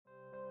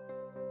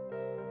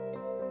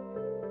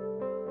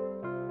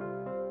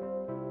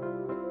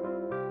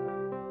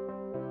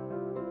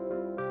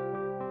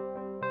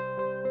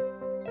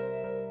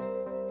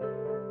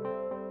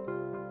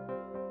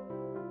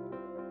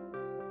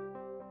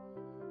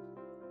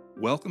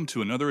Welcome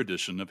to another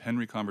edition of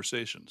Henry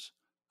Conversations.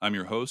 I'm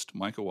your host,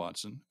 Micah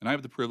Watson, and I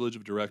have the privilege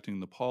of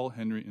directing the Paul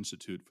Henry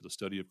Institute for the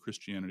Study of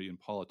Christianity and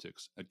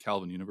Politics at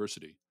Calvin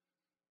University.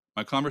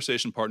 My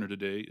conversation partner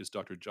today is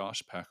Dr.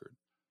 Josh Packard.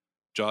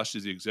 Josh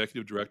is the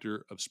executive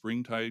director of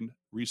Springtide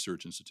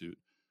Research Institute,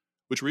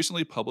 which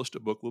recently published a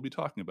book we'll be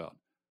talking about,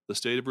 The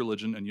State of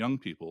Religion and Young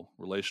People,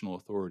 Relational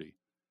Authority.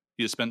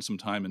 He has spent some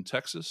time in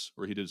Texas,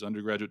 where he did his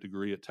undergraduate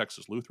degree at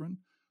Texas Lutheran,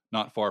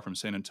 not far from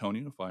San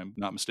Antonio, if I'm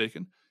not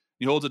mistaken.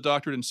 He holds a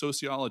doctorate in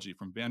sociology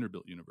from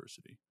Vanderbilt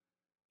University.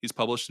 He's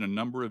published in a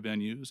number of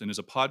venues and is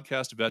a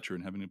podcast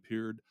veteran, having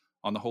appeared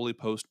on the Holy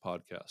Post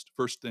podcast,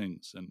 First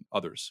Things, and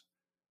others.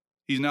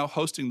 He's now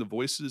hosting the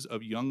Voices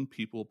of Young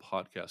People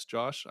podcast.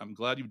 Josh, I'm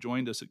glad you've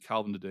joined us at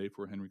Calvin today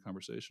for a Henry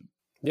Conversation.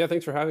 Yeah,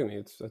 thanks for having me.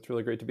 It's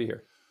really great to be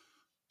here.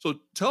 So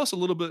tell us a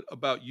little bit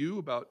about you,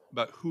 about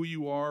who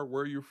you are,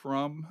 where you're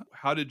from.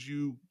 How did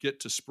you get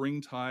to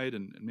Springtide,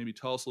 and maybe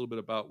tell us a little bit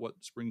about what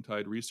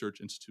Springtide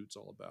Research Institute's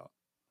all about.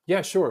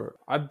 Yeah, sure.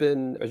 I've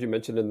been, as you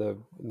mentioned in the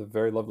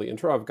very lovely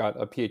intro, I've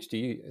got a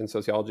PhD in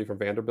sociology from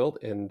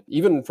Vanderbilt. And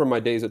even from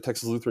my days at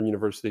Texas Lutheran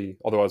University,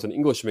 although I was an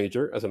English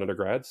major as an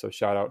undergrad, so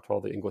shout out to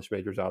all the English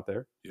majors out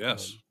there.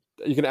 Yes.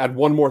 You can add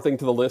one more thing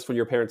to the list when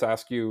your parents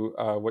ask you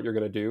what you're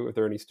going to do, if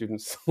there are any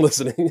students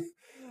listening.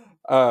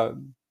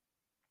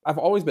 I've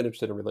always been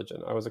interested in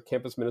religion. I was a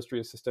campus ministry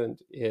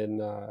assistant in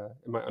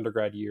my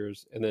undergrad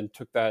years, and then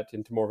took that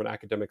into more of an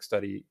academic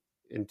study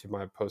into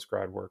my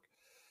postgrad work.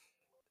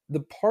 The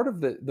part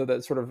of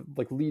that sort of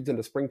like leads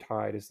into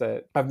Springtide is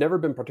that I've never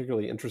been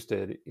particularly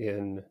interested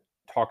in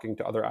talking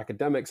to other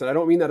academics. And I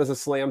don't mean that as a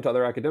slam to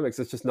other academics.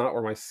 It's just not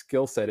where my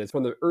skill set is.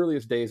 From the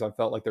earliest days, I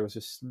felt like there was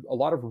just a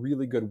lot of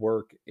really good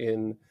work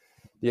in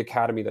the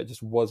academy that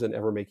just wasn't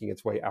ever making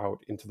its way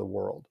out into the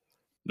world.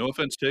 No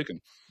offense taken.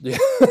 Yeah,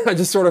 I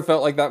just sort of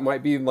felt like that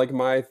might be like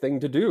my thing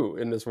to do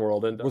in this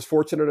world. And I was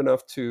fortunate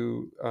enough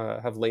to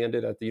have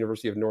landed at the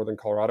University of Northern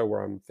Colorado,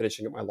 where I'm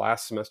finishing up my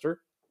last semester.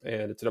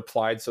 And it's an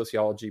applied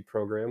sociology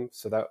program.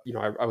 So that,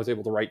 I was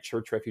able to write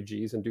Church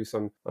Refugees and do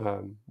some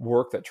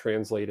work that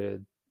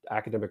translated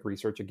academic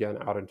research again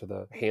out into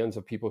the hands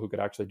of people who could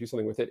actually do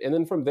something with it. And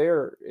then from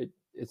there,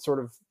 it sort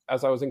of,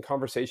 as I was in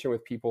conversation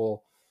with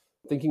people,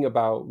 thinking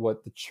about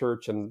what the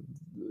church and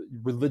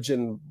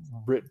religion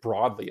writ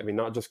broadly, I mean,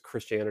 not just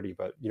Christianity,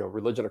 but,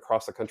 religion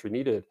across the country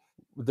needed,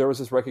 there was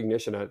this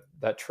recognition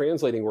that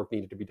translating work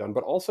needed to be done,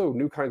 but also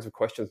new kinds of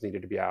questions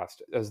needed to be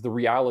asked as the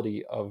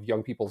reality of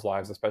young people's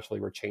lives, especially,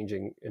 were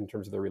changing in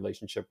terms of their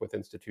relationship with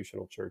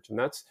institutional church. And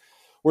that's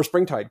where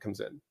Springtide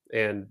comes in.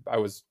 And I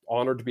was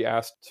honored to be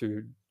asked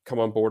to come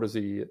on board as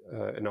the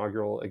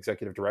inaugural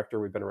executive director.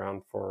 We've been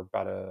around for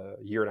about a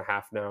year and a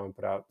half now and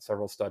put out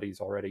several studies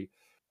already.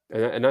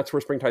 And that's where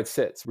Springtide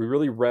sits. We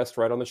really rest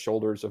right on the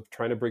shoulders of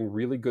trying to bring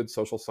really good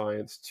social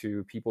science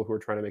to people who are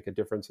trying to make a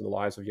difference in the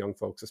lives of young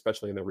folks,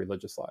 especially in their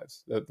religious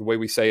lives. The way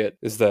we say it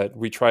is that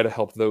we try to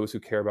help those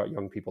who care about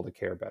young people to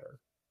care better.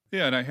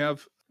 Yeah, and I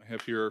have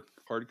here a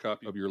hard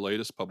copy of your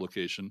latest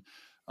publication.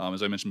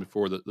 As I mentioned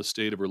before, the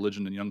State of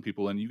Religion and Young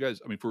People. And you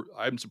guys,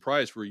 I'm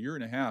surprised, for a year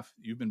and a half,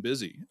 you've been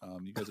busy.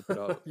 You guys have put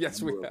out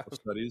yes, a number of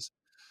studies,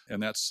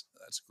 and that's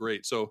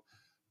great. So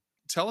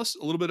tell us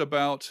a little bit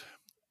about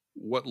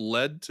what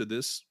led to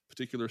this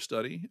particular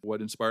study, what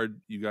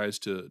inspired you guys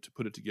to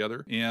put it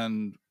together,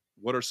 and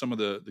what are some of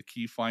the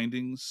key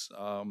findings.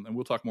 And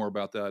we'll talk more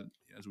about that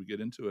as we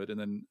get into it. And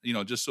then,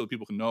 just so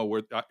people can know,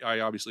 where I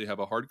obviously have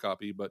a hard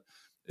copy, but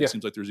it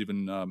seems like there's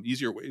even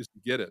easier ways to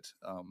get it.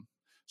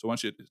 So why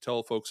don't you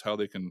tell folks how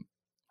they can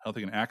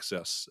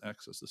access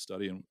the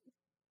study and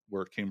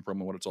where it came from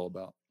and what it's all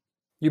about.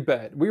 You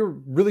bet. We were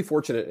really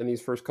fortunate in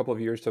these first couple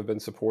of years to have been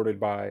supported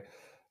by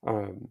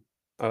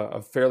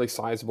a fairly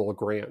sizable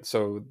grant.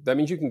 So that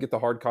means you can get the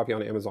hard copy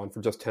on Amazon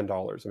for just $10.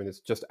 I mean, it's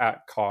just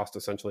at cost,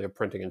 essentially, of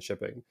printing and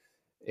shipping.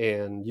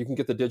 And you can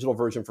get the digital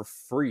version for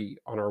free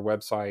on our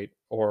website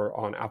or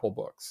on Apple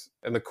Books.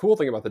 And the cool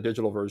thing about the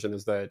digital version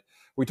is that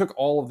we took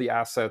all of the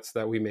assets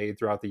that we made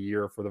throughout the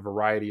year for the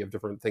variety of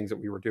different things that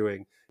we were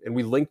doing, and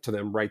we linked to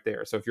them right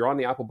there. So if you're on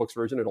the Apple Books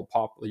version, it'll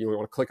pop, you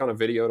want to click on a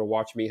video to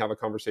watch me have a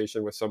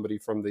conversation with somebody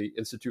from the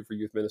Institute for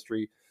Youth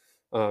Ministry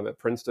at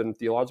Princeton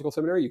Theological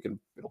Seminary.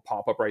 It'll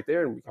pop up right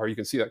there, or you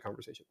can see that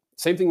conversation.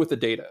 Same thing with the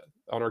data.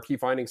 On our key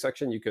findings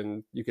section, you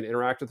can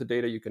interact with the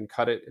data, you can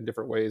cut it in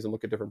different ways and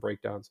look at different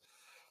breakdowns.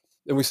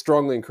 And we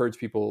strongly encourage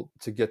people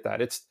to get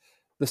that. It's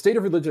the State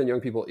of Religion and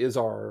Young People is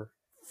our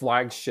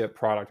flagship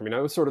product. I mean,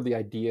 that was sort of the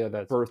idea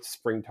that birthed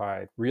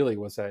Springtide, really,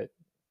 was that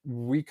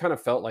we kind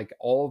of felt like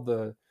all of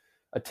the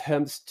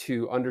attempts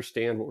to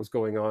understand what was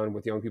going on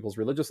with young people's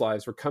religious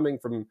lives were coming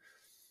from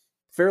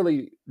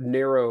fairly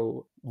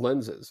narrow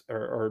lenses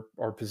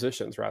or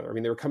positions, rather. I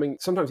mean, they were coming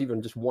sometimes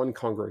even just one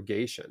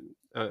congregation,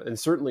 and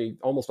certainly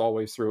almost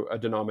always through a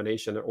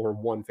denomination or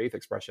one faith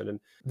expression. And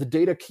the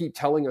data keep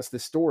telling us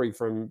this story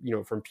from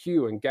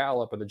Pew and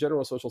Gallup and the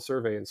General Social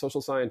Survey and social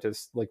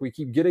scientists. Like, we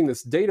keep getting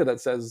this data that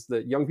says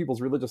that young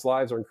people's religious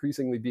lives are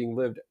increasingly being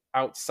lived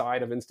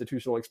outside of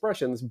institutional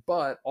expressions,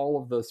 but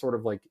all of the sort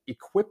of like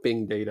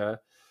equipping data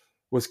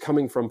was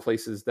coming from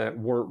places that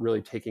weren't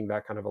really taking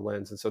that kind of a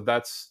lens. And so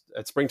that's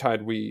at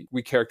Springtide, we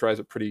characterize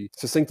it pretty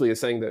succinctly as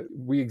saying that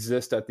we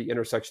exist at the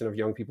intersection of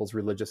young people's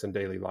religious and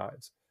daily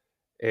lives.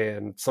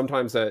 And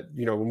sometimes that,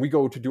 when we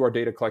go to do our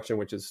data collection,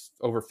 which is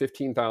over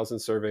 15,000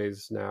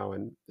 surveys now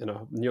and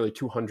nearly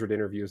 200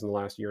 interviews in the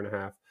last year and a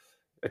half,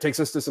 it takes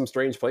us to some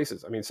strange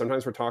places. I mean,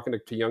 sometimes we're talking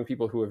to young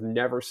people who have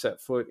never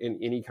set foot in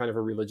any kind of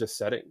a religious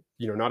setting,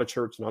 not a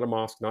church, not a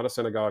mosque, not a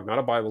synagogue, not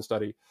a Bible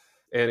study.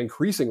 And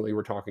increasingly,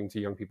 we're talking to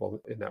young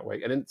people in that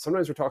way. And then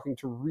sometimes we're talking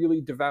to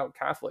really devout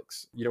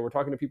Catholics. We're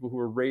talking to people who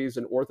were raised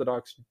in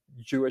Orthodox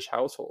Jewish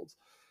households.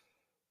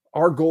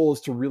 Our goal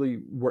is to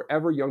really,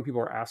 wherever young people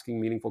are asking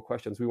meaningful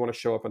questions, we want to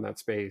show up in that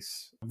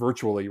space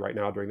virtually right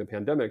now during the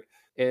pandemic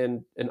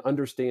and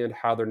understand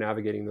how they're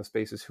navigating those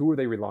spaces. Who are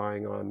they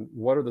relying on?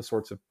 What are the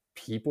sorts of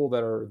people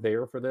that are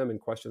there for them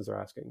and questions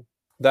they're asking?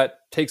 That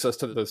takes us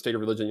to the State of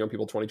Religion Young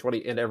People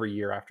 2020 and every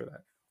year after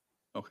that.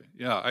 Okay.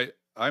 Yeah,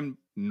 I'm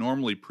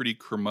normally pretty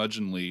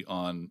curmudgeonly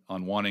on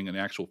wanting an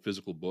actual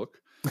physical book.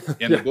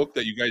 And Yeah. the book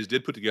that you guys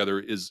did put together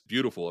is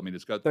beautiful. I mean,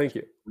 it's got Thank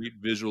you. great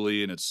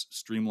visually and it's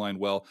streamlined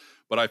well.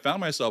 But I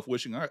found myself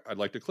wishing I'd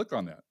like to click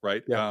on that,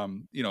 right? Yeah.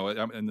 I'm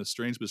in the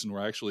strange position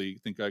where I actually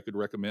think I could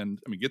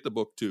recommend. I mean, get the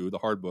book too, the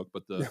hard book,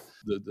 but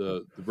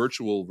the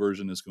virtual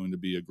version is going to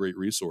be a great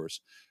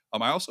resource.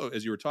 I also,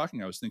 as you were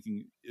talking, I was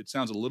thinking it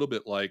sounds a little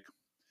bit like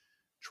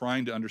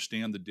trying to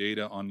understand the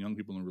data on young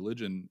people in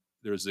religion.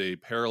 There's a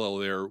parallel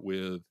there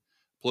with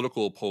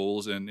political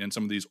polls and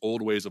some of these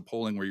old ways of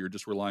polling where you're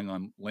just relying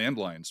on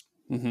landlines,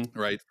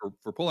 right,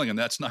 for polling. And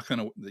that's not going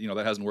to,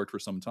 that hasn't worked for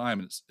some time.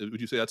 And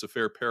would you say that's a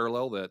fair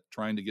parallel, that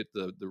trying to get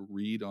the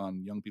read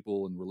on young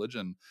people in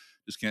religion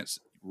just can't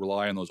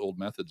rely on those old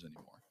methods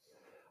anymore?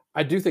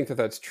 I do think that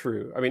that's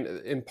true. I mean,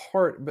 in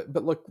part,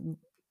 but look,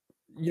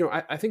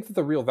 I think that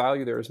the real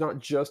value there is not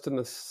just in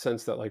the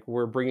sense that like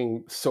we're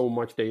bringing so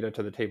much data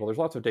to the table. There's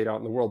lots of data out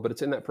in the world, but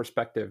it's in that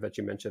perspective that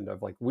you mentioned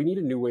of like, we need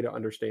a new way to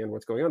understand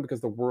what's going on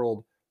because the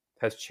world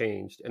has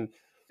changed. And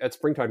at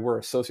Springtide, we're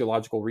a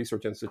sociological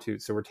research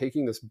institute. So we're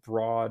taking this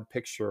broad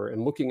picture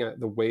and looking at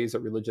the ways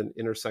that religion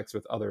intersects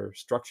with other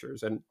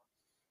structures. And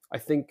I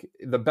think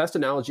the best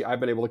analogy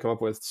I've been able to come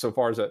up with so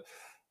far is that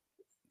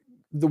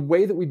the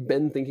way that we've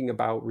been thinking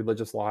about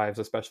religious lives,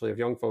 especially of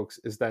young folks,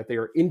 is that they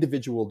are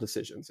individual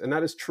decisions. And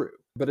that is true,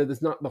 but it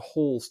is not the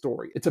whole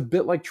story. It's a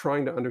bit like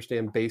trying to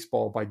understand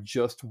baseball by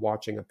just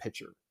watching a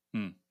pitcher,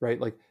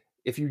 right? Like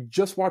if you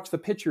just watch the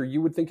pitcher,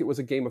 you would think it was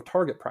a game of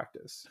target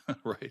practice.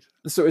 Right.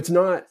 So it's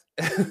not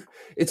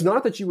it's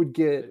not that you would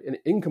get an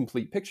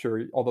incomplete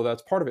picture, although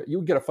that's part of it. You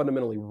would get a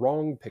fundamentally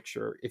wrong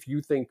picture if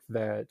you think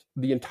that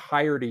the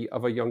entirety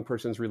of a young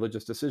person's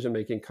religious decision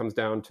making comes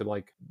down to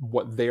like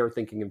what they're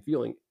thinking and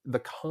feeling. The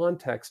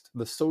context,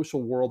 the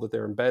social world that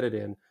they're embedded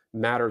in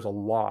matters a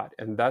lot,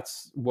 and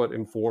that's what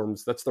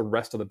informs. That's the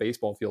rest of the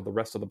baseball field, the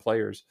rest of the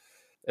players,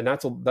 and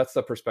that's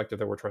the perspective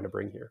that we're trying to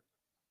bring here.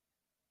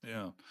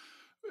 Yeah.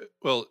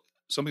 Well,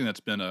 something that's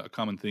been a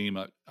common theme,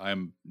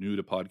 I'm new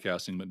to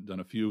podcasting, but done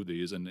a few of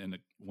these. And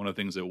one of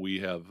the things that we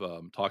have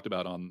talked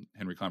about on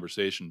Henry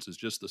Conversations is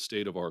just the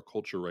state of our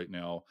culture right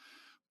now,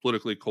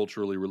 politically,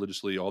 culturally,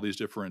 religiously, all these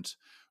different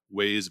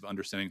ways of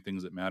understanding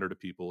things that matter to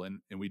people. And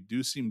we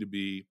do seem to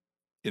be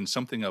in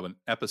something of an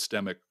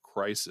epistemic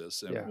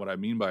crisis. And what I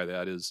mean by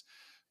that is,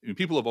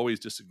 people have always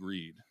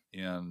disagreed.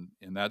 And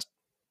that's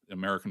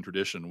American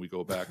tradition. We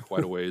go back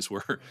quite a ways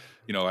where,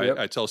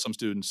 I tell some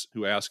students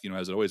who ask,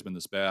 has it always been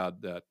this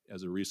bad, that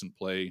as a recent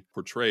play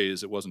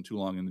portrays, it wasn't too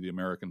long into the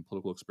American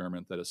political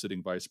experiment that a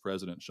sitting vice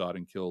president shot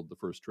and killed the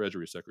first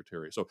Treasury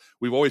Secretary. So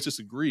we've always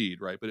disagreed,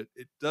 right? But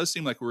it does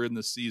seem like we're in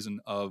this season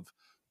of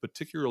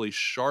particularly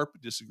sharp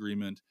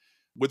disagreement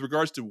with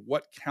regards to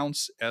what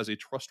counts as a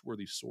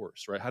trustworthy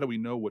source, right? How do we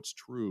know what's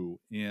true?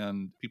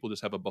 And people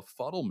just have a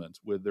befuddlement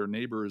with their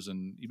neighbors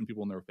and even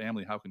people in their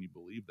family. How can you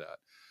believe that?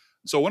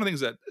 So one of the things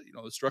that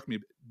that struck me,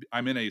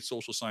 I'm in a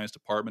social science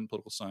department,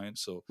 political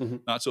science, so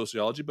not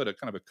sociology, but a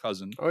kind of a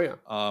cousin. Oh yeah.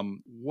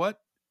 What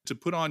to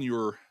put on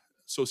your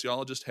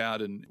sociologist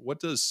hat, and what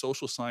does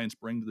social science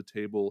bring to the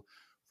table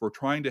for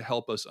trying to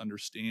help us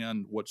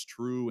understand what's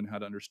true and how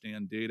to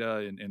understand data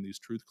and these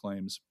truth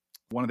claims?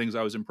 One of the things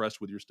I was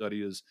impressed with your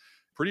study is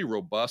pretty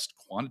robust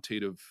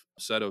quantitative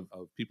set of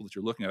people that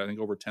you're looking at. I think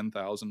over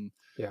 10,000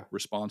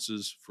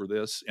 responses for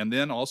this. And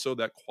then also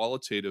that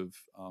qualitative.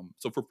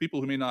 So for people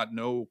who may not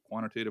know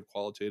quantitative,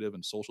 qualitative,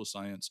 and social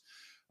science,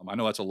 I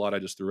know that's a lot I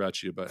just threw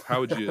at you, but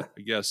how would you,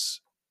 I guess,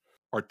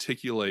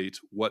 articulate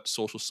what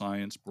social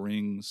science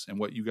brings and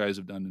what you guys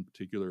have done in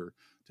particular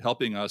to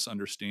helping us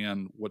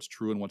understand what's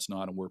true and what's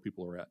not and where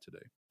people are at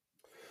today?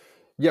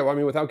 Yeah, well, I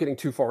mean, without getting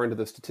too far into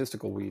the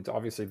statistical weeds,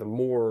 obviously, the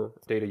more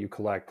data you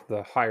collect,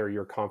 the higher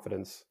your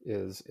confidence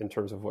is in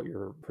terms of what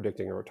you're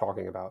predicting or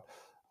talking about.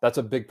 That's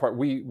a big part.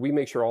 We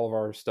make sure all of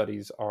our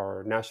studies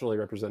are nationally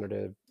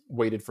representative,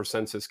 weighted for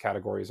census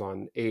categories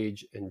on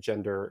age and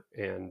gender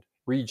and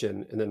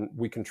region, and then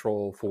we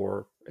control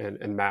for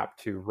and map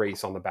to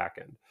race on the back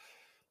end.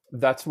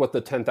 That's what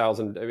the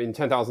 10,000,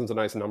 10,000 is a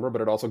nice number,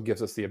 but it also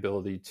gives us the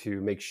ability to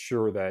make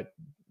sure that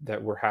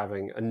that we're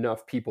having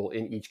enough people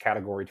in each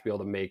category to be able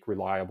to make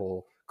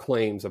reliable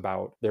claims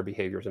about their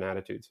behaviors and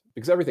attitudes,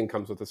 because everything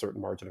comes with a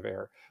certain margin of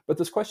error. But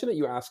this question that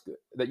you ask,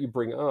 that you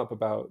bring up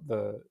about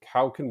the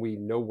how can we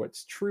know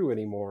what's true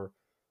anymore,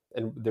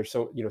 and there's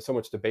so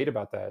much debate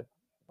about that.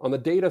 On the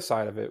data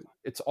side of it,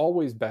 it's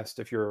always best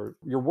if you're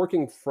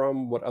working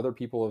from what other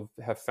people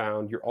have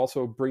found. You're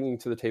also bringing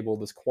to the table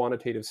this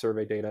quantitative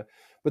survey data,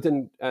 but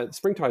then at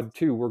Springtide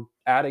too, we're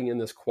adding in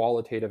this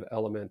qualitative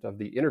element of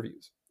the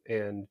interviews.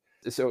 And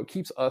so it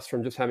keeps us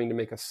from just having to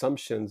make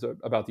assumptions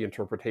about the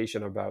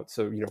interpretation about,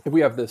 so, if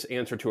we have this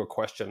answer to a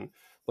question,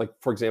 like,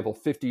 for example,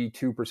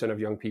 52% of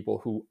young people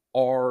who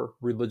are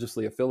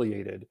religiously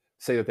affiliated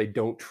say that they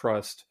don't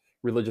trust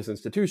religious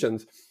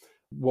institutions.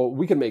 Well,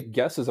 we can make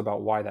guesses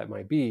about why that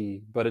might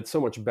be, but it's so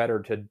much better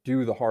to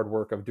do the hard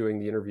work of doing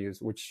the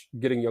interviews, which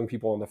getting young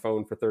people on the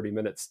phone for 30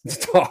 minutes to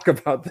talk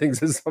about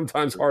things is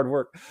sometimes hard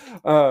work.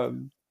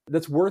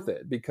 That's worth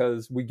it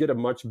because we get a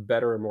much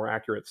better and more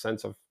accurate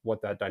sense of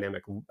what that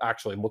dynamic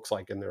actually looks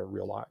like in their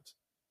real lives.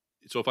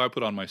 So if I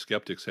put on my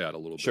skeptic's hat a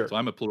little bit, Sure. so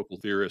I'm a political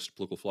theorist,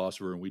 political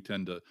philosopher, and we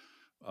tend to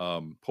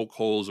poke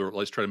holes or at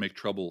least try to make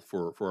trouble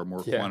for our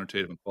more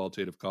quantitative and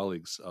qualitative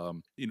colleagues.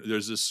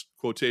 There's this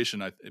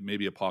quotation, it may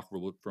be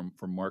apocryphal, from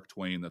Mark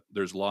Twain, that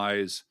there's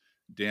lies,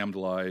 damned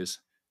lies,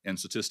 and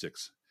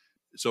statistics.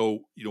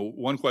 So,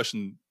 one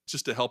question,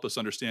 just to help us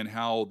understand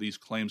how these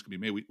claims can be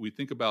made, we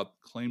think about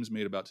claims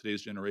made about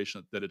today's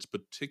generation, that it's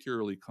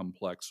particularly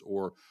complex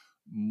or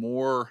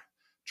more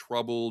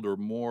troubled or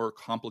more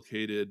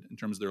complicated in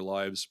terms of their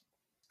lives.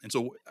 And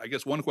so I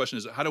guess one question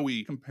is, how do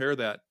we compare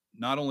that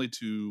not only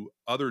to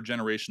other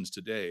generations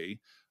today?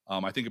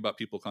 I think about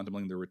people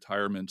contemplating their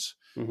retirement,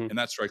 and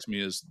that strikes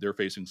me as they're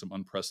facing some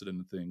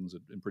unprecedented things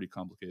and pretty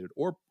complicated,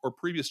 or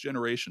previous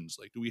generations.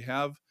 Like, do we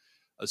have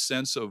a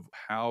sense of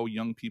how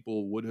young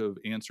people would have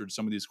answered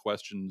some of these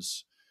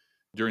questions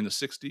during the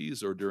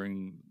 60s or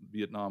during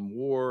Vietnam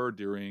War,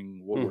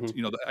 during World War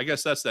II? I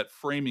guess that's that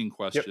framing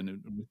question. Yep.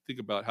 And we think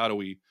about how do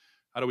we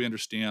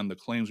understand the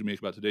claims we make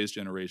about today's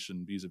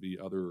generation vis-a-vis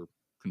other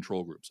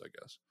control groups, I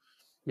guess.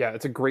 Yeah,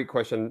 it's a great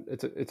question.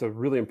 It's a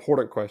really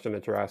important question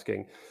that you're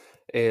asking.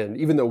 And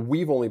even though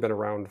we've only been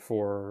around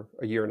for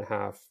a year and a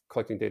half,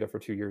 collecting data for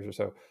 2 years or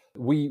so,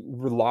 we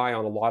rely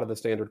on a lot of the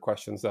standard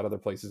questions that other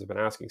places have been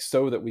asking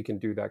so that we can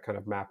do that kind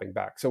of mapping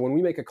back. So when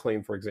we make a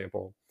claim, for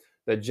example,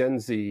 that Gen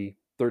Z,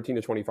 13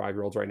 to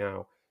 25-year-olds right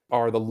now,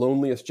 are the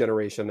loneliest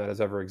generation that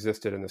has ever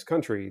existed in this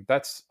country,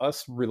 that's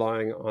us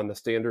relying on the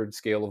standard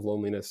scale of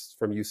loneliness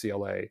from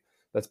UCLA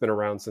that's been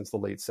around since the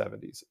late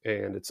 70s.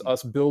 And it's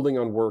us building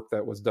on work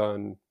that was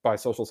done by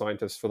social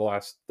scientists for the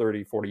last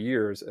 30, 40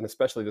 years, and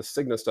especially the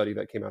Cigna study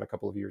that came out a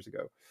couple of years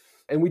ago.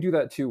 And we do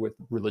that too with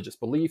religious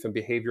belief and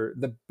behavior.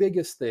 The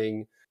biggest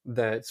thing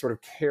that sort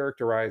of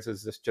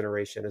characterizes this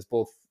generation is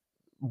both,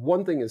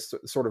 one thing is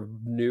sort of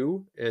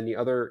new, and the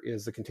other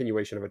is the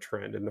continuation of a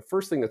trend. And the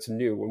first thing that's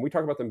new, when we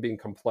talk about them being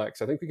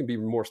complex, I think we can be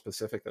more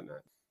specific than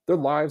that. Their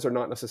lives are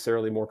not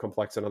necessarily more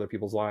complex than other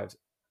people's lives.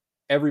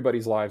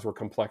 Everybody's lives were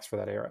complex for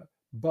that era.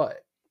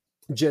 But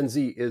Gen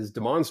Z is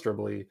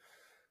demonstrably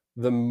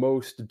the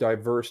most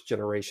diverse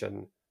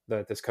generation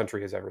that this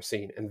country has ever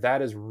seen. And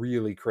that is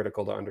really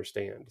critical to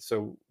understand.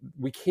 So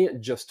we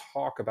can't just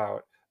talk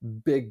about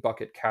big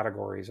bucket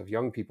categories of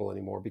young people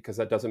anymore, because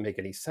that doesn't make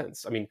any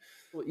sense. I mean,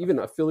 even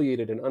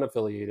affiliated and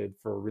unaffiliated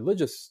for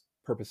religious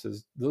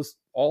purposes,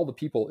 all the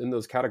people in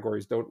those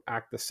categories don't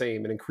act the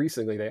same. And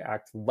increasingly, they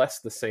act less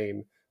the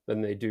same than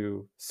they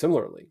do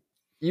similarly.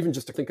 Even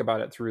just to think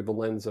about it through the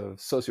lens of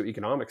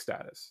socioeconomic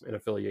status and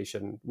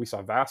affiliation, we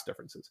saw vast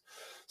differences.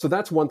 So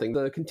that's one thing.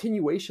 The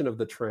continuation of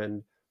the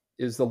trend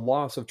is the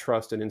loss of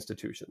trust in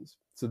institutions.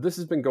 So this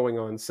has been going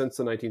on since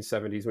the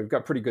 1970s. We've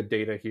got pretty good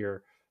data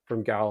here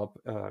from Gallup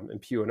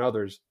and Pew and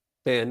others,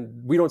 and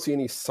we don't see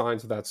any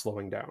signs of that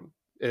slowing down.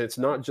 And it's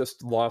not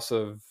just loss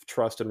of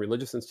trust in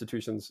religious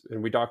institutions,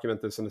 and we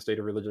document this in the State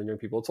of Religion and Young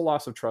People. It's a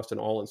loss of trust in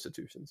all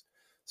institutions.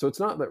 So it's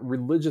not that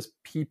religious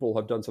people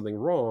have done something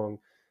wrong.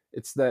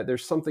 It's that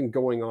there's something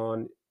going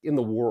on in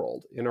the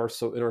world, in our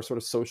sort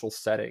of social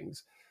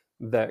settings,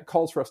 that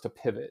calls for us to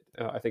pivot.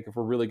 I think if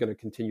we're really going to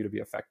continue to be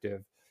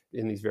effective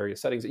in these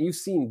various settings, and you've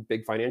seen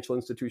big financial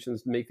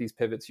institutions make these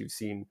pivots. You've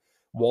seen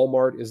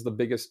Walmart is the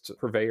biggest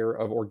purveyor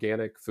of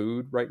organic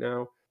food right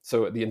now.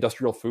 So the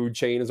industrial food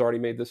chain has already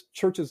made this.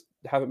 Churches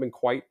haven't been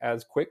quite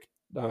as quick,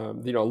 a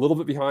little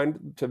bit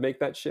behind to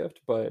make that shift,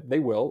 but they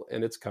will,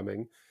 and it's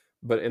coming.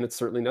 And it's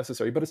certainly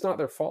necessary, but it's not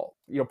their fault.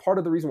 Part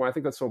of the reason why I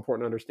think that's so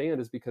important to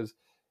understand is because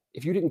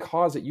if you didn't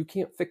cause it, you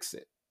can't fix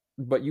it,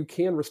 but you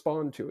can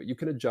respond to it. You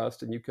can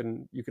adjust, and you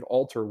can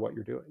alter what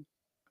you're doing.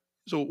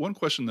 So one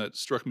question that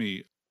struck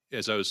me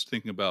as I was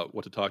thinking about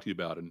what to talk to you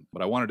about,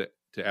 but I wanted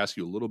to ask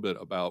you a little bit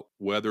about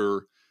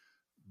whether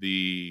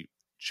the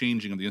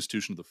changing of the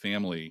institution of the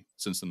family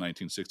since the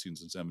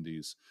 1960s and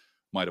 70s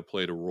might have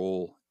played a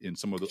role in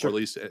some of the, Sure. or at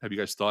least have you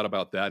guys thought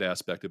about that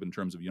aspect of it in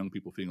terms of young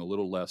people feeling a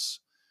little less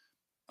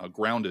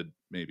grounded,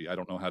 maybe? I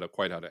don't know how to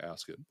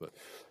ask it, but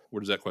where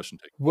does that question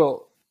take you?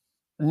 Well,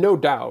 No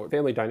doubt,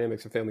 family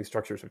dynamics and family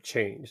structures have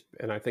changed.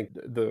 And I think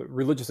the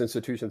religious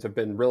institutions have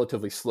been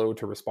relatively slow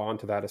to respond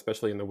to that,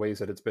 especially in the ways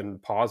that it's been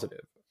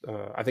positive.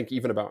 I think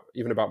even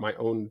about my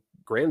own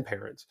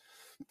grandparents,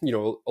 a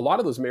lot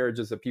of those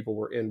marriages that people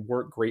were in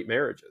weren't great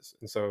marriages.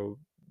 And so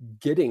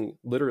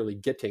literally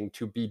getting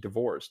to be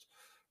divorced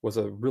was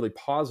a really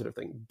positive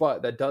thing,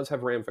 but that does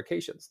have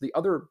ramifications. The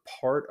other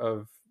part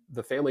of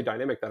the family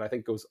dynamic that I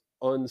think goes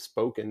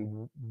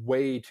unspoken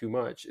way too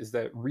much is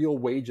that real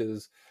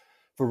wages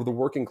for the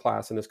working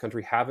class in this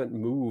country haven't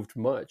moved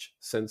much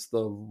since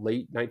the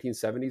late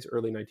 1970s,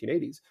 early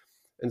 1980s.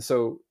 And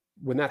so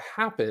when that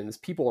happens,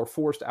 people are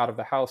forced out of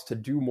the house to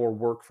do more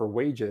work for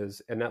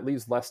wages, and that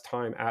leaves less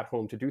time at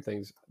home to do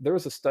things. There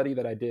was a study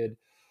that I did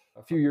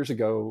a few years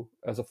ago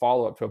as a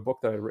follow up to a book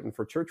that I'd written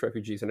for church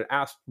refugees, and it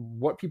asked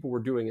what people were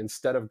doing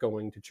instead of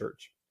going to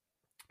church.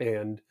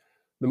 And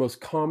the most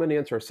common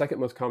answer, second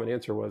most common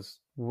answer was,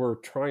 we're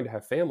trying to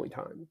have family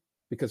time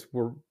because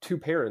we're two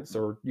parents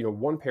or,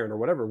 one parent or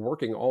whatever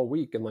working all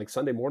week. And like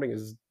Sunday morning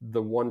is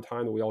the one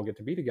time that we all get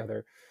to be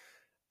together.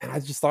 And I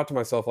just thought to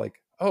myself,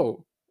 like,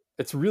 oh,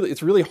 it's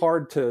really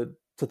hard to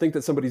think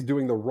that somebody's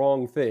doing the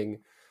wrong thing.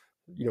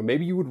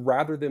 Maybe you would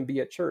rather them be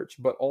at church,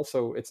 but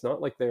also it's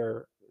not like they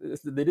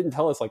didn't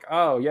tell us like,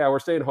 oh yeah, we're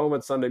staying home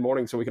on Sunday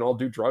morning so we can all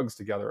do drugs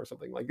together or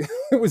something. Like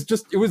it was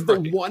the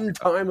Right. one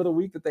time of the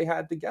week that they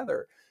had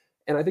together.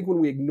 And I think when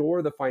we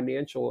ignore the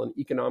financial and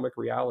economic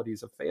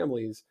realities of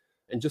families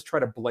and just try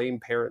to blame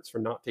parents for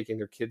not taking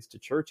their kids to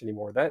church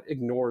anymore, that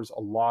ignores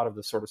a lot of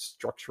the sort of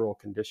structural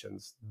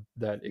conditions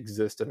that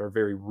exist and are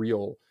very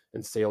real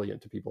and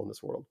salient to people in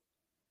this world.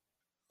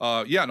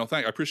 Yeah, no,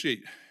 I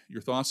appreciate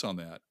your thoughts on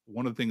that.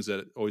 One of the things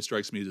that always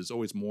strikes me is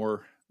there's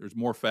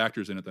more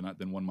factors in it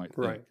than one might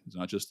think. Right. It's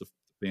not just the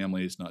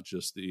family, it's not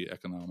just the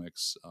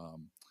economics,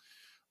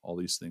 all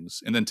these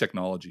things. And then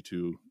technology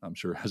too, I'm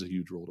sure has a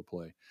huge role to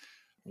play.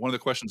 One of the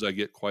questions I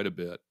get quite a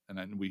bit,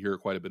 and we hear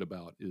quite a bit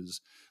about, is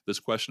this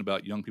question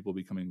about young people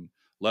becoming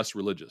less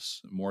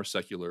religious, more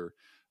secular.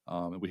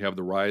 We have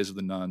the rise of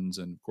the nuns,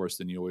 and of course,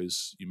 then you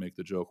make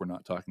the joke, we're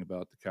not talking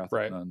about the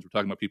Catholic Right. nuns. We're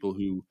talking about people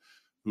who,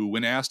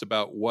 when asked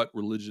about what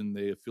religion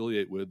they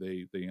affiliate with,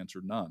 they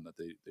answered none. That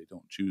they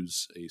don't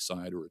choose a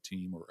side or a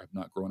team, or have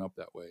not grown up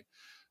that way.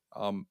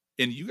 And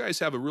you guys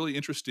have a really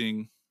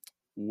interesting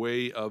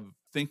way of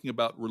thinking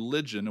about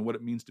religion and what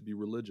it means to be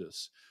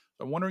religious.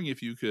 So I'm wondering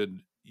if you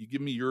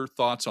give me your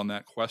thoughts on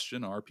that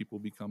question. Are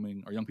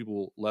young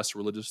people less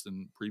religious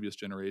than previous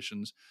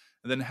generations?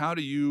 And then how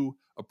do you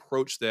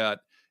approach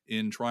that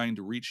in trying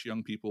to reach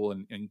young people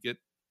and get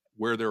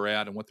where they're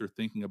at and what they're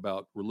thinking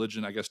about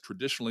religion, I guess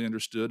traditionally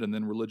understood, and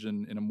then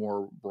religion in a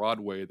more broad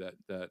way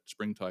that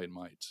Springtide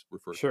might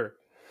refer to? Sure.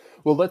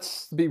 Well,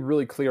 let's be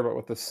really clear about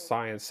what the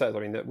science says. I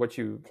mean, that what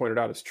you pointed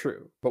out is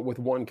true, but with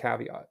one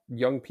caveat.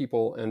 Young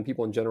people and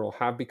people in general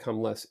have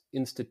become less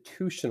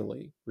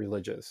institutionally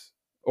religious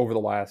over the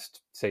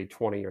last, say,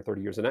 20 or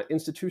 30 years. And that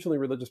institutionally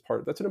religious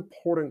part, that's an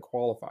important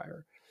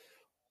qualifier.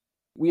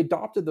 We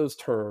adopted those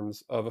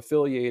terms of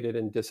affiliated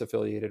and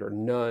disaffiliated or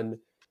none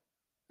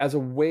as a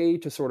way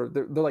to sort of,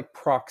 they're like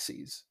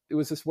proxies. It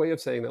was this way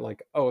of saying that,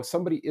 like, oh, if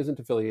somebody isn't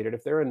affiliated,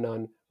 if they're a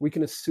nun, we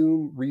can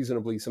assume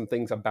reasonably some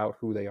things about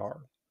who they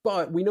are.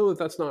 But we know that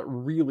that's not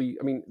really,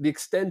 I mean, the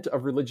extent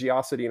of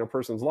religiosity in a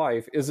person's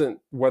life isn't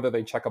whether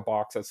they check a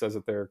box that says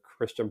that they're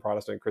Christian,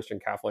 Protestant, Christian,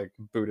 Catholic,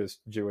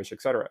 Buddhist, Jewish,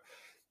 etc.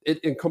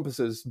 It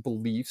encompasses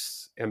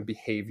beliefs and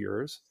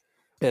behaviors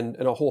and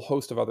a whole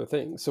host of other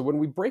things. So when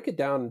we break it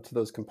down into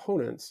those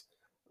components,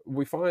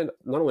 we find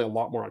not only a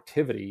lot more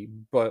activity,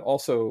 but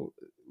also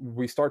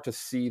we start to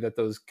see that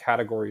those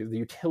categories, the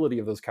utility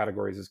of those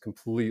categories is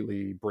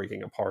completely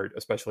breaking apart,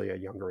 especially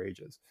at younger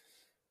ages.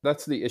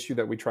 That's the issue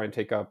that we try and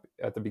take up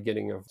at the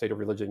beginning of State of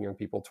Religion Young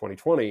People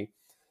 2020,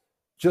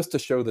 just to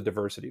show the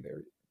diversity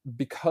there.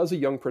 Because a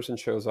young person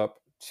shows up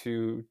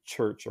to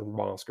church or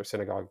mosque or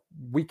synagogue,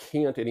 we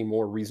can't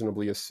anymore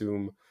reasonably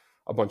assume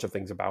a bunch of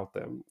things about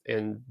them.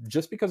 And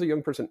just because a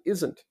young person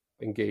isn't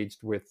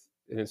engaged with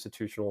an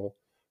institutional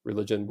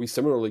religion, we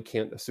similarly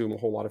can't assume a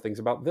whole lot of things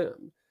about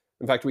them.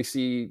 In fact, we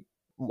see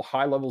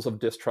high levels of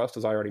distrust,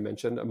 as I already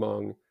mentioned,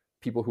 among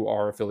people who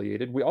are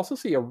affiliated. We also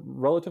see a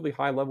relatively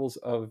high levels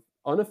of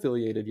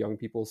unaffiliated young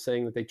people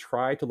saying that they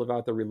try to live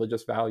out their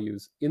religious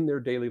values in their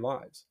daily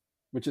lives,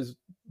 which is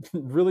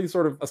really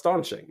sort of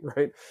astonishing,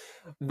 right?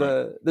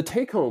 Right. The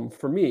take home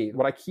for me,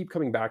 what I keep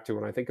coming back to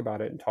when I think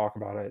about it and talk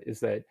about it, is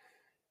that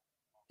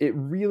it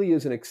really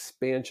is an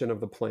expansion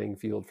of the playing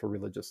field for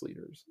religious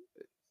leaders.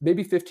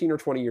 Maybe 15 or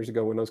 20 years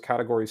ago, when those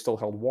categories still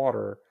held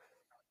water,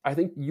 I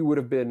think you would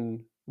have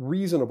been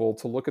reasonable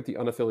to look at the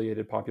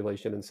unaffiliated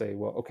population and say,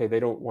 well, okay, they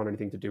don't want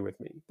anything to do with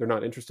me. They're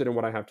not interested in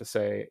what I have to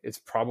say. It's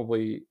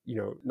probably,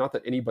 not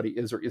that anybody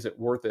is or isn't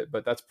worth it,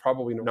 but that's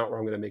probably not where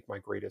I'm going to make my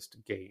greatest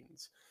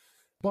gains.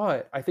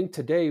 But I think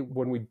today,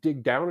 when we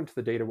dig down into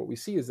the data, what we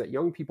see is that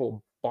young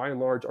people, by and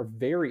large, are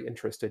very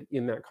interested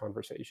in that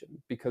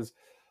conversation because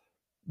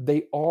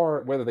they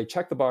are, whether they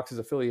check the box as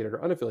affiliated or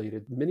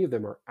unaffiliated, many of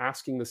them are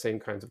asking the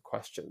same kinds of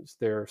questions.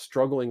 They're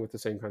struggling with the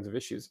same kinds of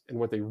issues. And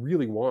what they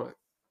really want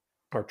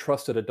are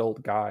trusted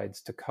adult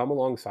guides to come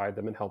alongside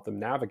them and help them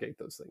navigate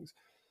those things.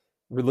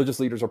 Religious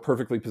leaders are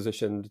perfectly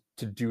positioned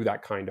to do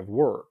that kind of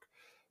work,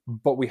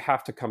 but we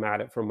have to come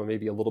at it from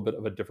maybe a little bit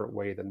of a different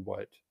way than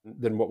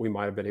what we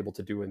might have been able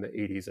to do in the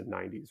 80s and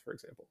 90s, for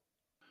example.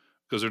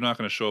 Because they're not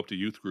going to show up to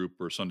youth group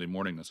or Sunday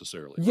morning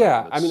necessarily, right?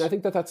 Yeah, I mean, I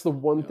think that that's the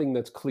one Yeah. thing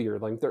that's clear.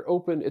 Like they're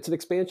open, it's an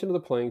expansion of the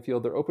playing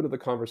field. They're open to the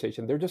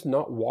conversation. They're just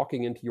not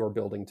walking into your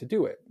building to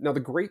do it. Now, the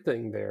great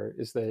thing there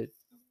is that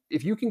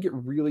if you can get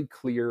really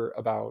clear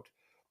about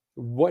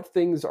what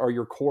things are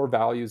your core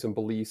values and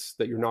beliefs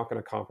that you're not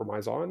going to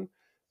compromise on,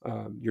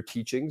 your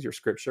teachings, your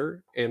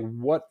scripture, and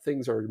what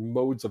things are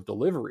modes of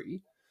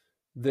delivery,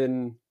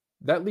 then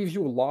that leaves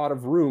you a lot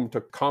of room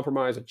to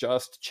compromise,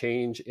 adjust,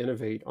 change,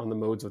 innovate on the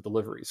modes of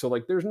delivery. So,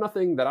 like, there's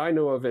nothing that I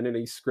know of in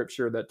any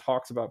scripture that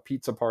talks about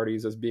pizza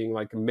parties as being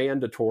like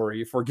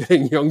mandatory for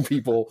getting young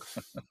people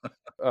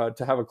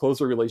to have a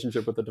closer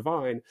relationship with the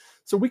divine.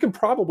 So, we can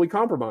probably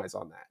compromise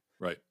on that.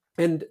 Right.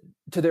 And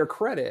to their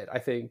credit, I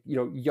think,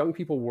 young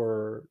people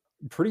were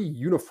pretty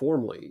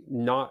uniformly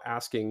not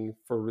asking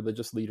for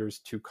religious leaders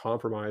to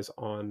compromise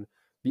on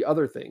the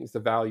other things, the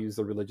values,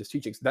 the religious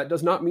teachings. That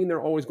does not mean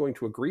they're always going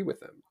to agree with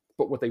them.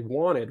 But what they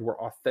wanted were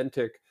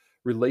authentic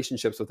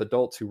relationships with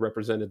adults who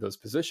represented those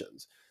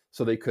positions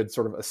so they could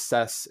sort of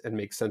assess and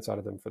make sense out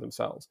of them for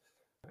themselves.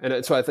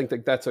 And so I think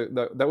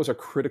that was a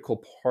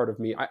critical part of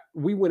me.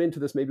 We went into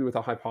this maybe with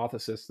a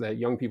hypothesis that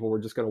young people were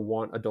just going to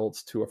want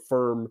adults to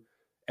affirm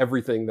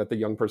everything that the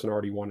young person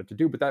already wanted to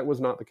do, but that was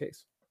not the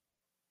case.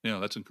 Yeah,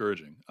 that's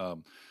encouraging.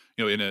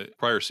 In a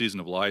prior season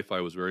of life,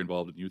 I was very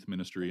involved in youth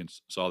ministry and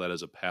saw that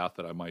as a path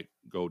that I might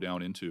go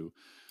down into.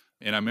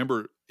 And I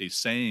remember a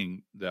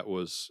saying that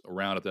was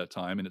around at that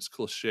time, and it's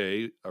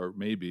cliche, or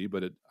maybe,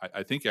 but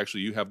I think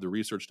actually you have the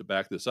research to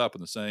back this up.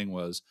 And the saying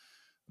was,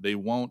 they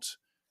won't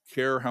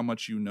care how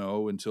much you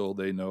know until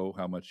they know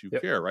how much you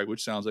Yep. care, right?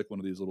 Which sounds like one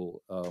of these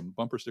little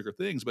bumper sticker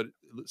things, but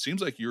it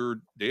seems like your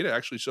data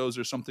actually shows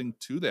there's something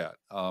to that.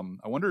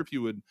 I wonder if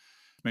you would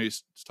maybe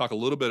talk a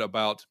little bit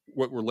about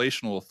what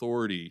relational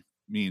authority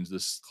means,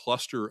 this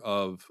cluster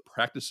of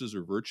practices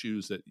or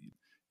virtues that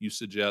you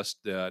suggest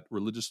that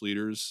religious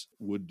leaders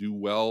would do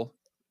well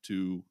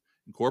to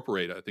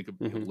incorporate. I think of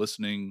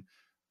listening,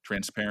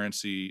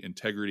 transparency,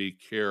 integrity,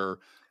 care,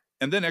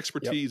 and then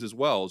expertise as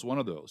well is one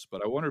of those.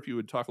 But I wonder if you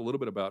would talk a little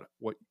bit about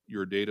what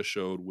your data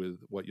showed with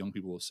what young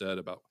people have said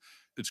about,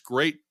 it's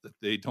great that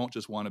they don't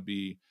just want to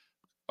be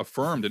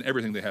affirmed in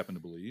everything they happen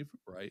to believe,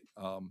 right?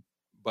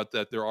 But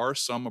that there are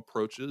some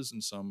approaches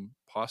and some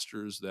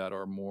postures that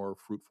are more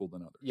fruitful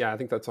than others. Yeah, I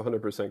think that's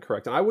 100%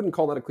 correct. And I wouldn't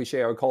call that a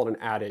cliche. I would call it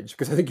an adage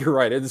because I think you're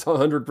right. It's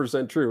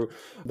 100% true.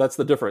 That's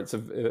the difference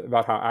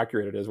about how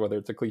accurate it is, whether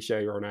it's a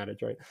cliche or an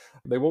adage, right?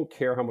 They won't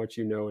care how much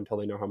you know until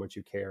they know how much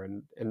you care.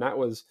 And that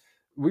was,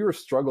 we were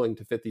struggling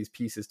to fit these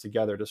pieces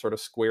together to sort of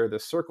square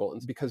this circle.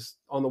 And because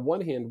on the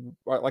one hand,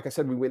 like I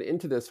said, we went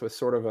into this with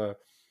sort of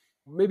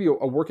maybe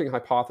a working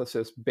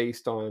hypothesis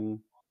based on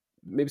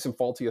maybe some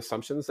faulty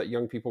assumptions that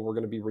young people were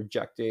going to be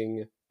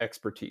rejecting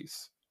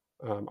expertise.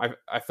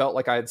 I felt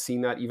like I had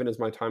seen that even as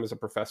my time as a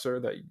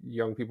professor, that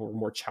young people were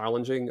more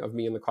challenging of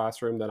me in the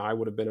classroom than I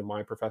would have been of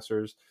my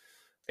professors.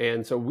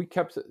 And so we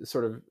kept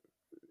sort of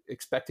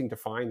expecting to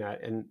find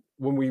that. And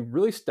when we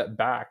really stepped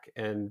back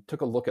and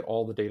took a look at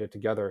all the data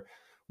together,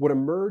 what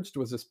emerged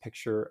was this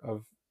picture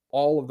of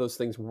all of those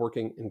things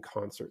working in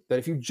concert. That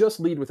if you just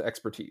lead with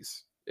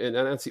expertise, and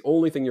that's the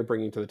only thing you're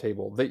bringing to the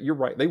table, that you're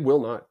right, they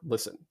will not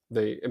listen.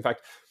 In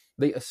fact,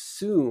 they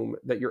assume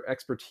that your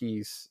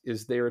expertise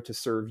is there to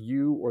serve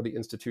you or the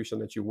institution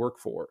that you work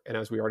for. And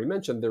as we already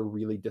mentioned, they're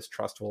really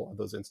distrustful of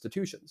those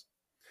institutions.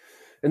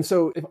 And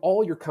so if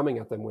all you're coming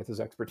at them with is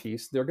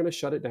expertise, they're going to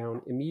shut it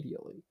down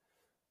immediately.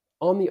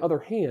 On the other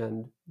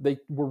hand, they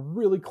were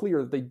really clear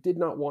that they did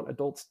not want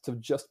adults to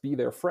just be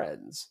their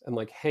friends and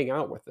like hang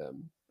out with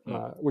them,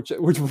 which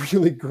was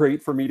really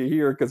great for me to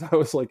hear, because I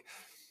was like,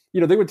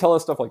 they would tell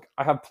us stuff like,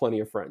 I have plenty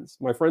of friends.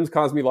 My friends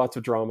cause me lots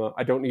of drama.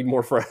 I don't need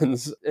more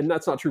friends. And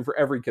that's not true for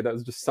every kid. That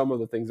was just some of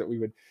the things that we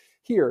would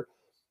hear.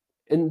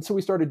 And so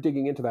we started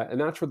digging into that. And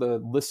that's where the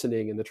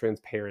listening and the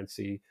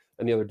transparency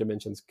and the other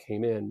dimensions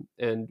came in.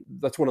 And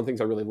that's one of the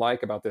things I really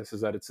like about this, is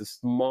that it's this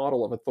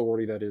model of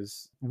authority that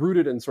is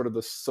rooted in sort of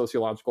the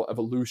sociological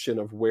evolution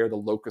of where the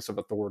locus of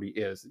authority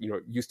is.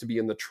 It used to be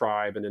in the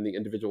tribe and in the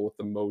individual with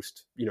the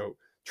most,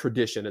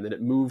 tradition. And then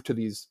it moved to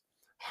these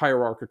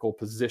hierarchical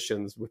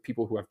positions with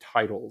people who have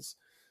titles.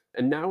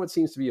 And now it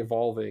seems to be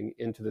evolving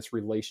into this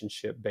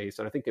relationship based.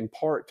 And I think in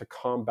part to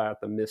combat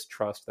the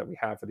mistrust that we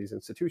have for these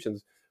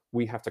institutions,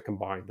 we have to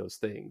combine those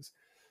things.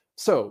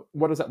 So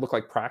what does that look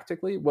like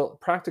practically? Well,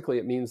 practically,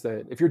 it means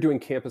that if you're doing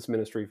campus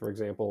ministry, for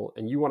example,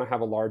 and you want to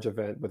have a large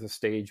event with a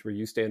stage where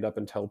you stand up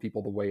and tell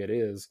people the way it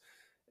is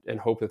and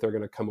hope that they're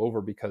going to come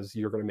over because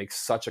you're going to make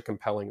such a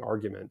compelling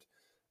argument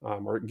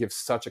or give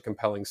such a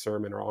compelling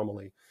sermon or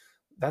homily,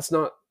 that's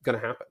not going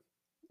to happen.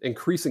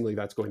 Increasingly,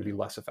 that's going to be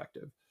less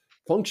effective.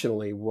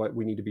 Functionally, what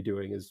we need to be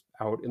doing is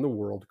out in the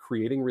world,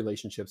 creating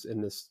relationships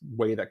in this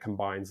way that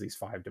combines these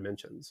 5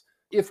 dimensions.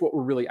 if what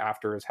we're really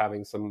after is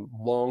having some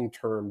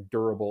long-term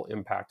durable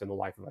impact in the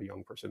life of a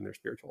young person in their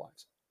spiritual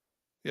lives.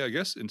 Yeah, I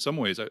guess in some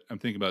ways I'm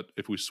thinking about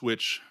if we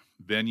switch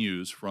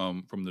venues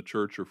from the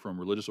church or from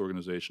religious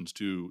organizations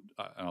to,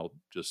 and I'll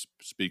just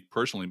speak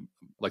personally,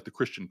 like the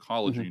Christian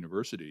college or Hmm.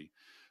 university.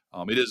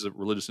 It is a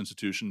religious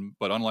institution,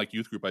 but unlike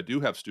youth group, I do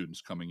have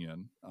students coming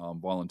in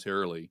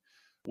voluntarily,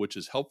 which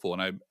is helpful.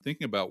 And I'm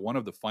thinking about one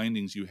of the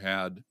findings you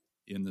had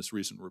in this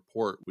recent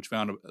report, which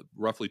found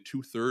roughly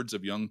 2/3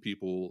 of young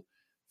people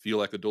feel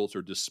like adults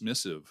are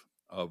dismissive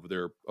of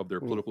their Mm.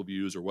 political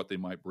views or what they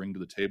might bring to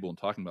the table in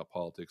talking about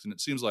politics. And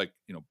it seems like,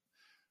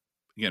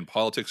 again,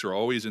 politics are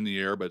always in the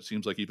air, but it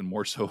seems like even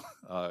more so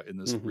in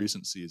this Hmm.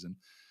 recent season.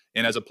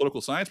 And as a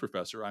political science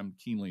professor, I'm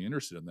keenly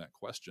interested in that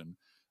question,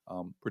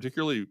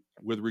 particularly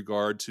with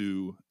regard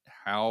to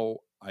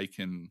how I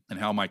can and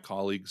how my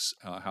colleagues,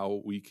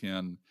 how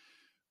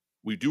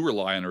we do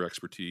rely on our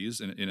expertise.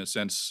 And in a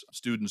sense,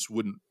 students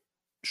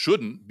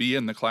shouldn't be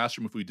in the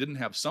classroom if we didn't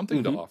have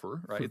something to Hmm.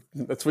 offer, right?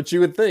 That's what you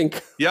would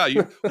think. Yeah,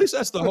 at least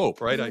that's the hope,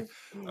 right?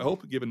 I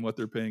hope, given what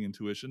they're paying in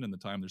tuition and the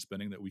time they're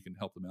spending, that we can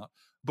help them out.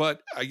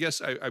 But I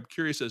guess I'm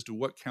curious as to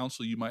what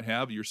counsel you might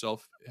have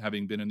yourself,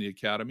 having been in the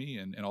academy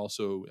and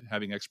also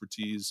having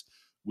expertise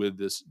with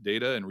this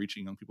data and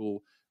reaching young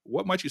people.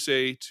 What might you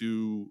say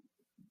to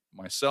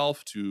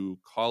myself, to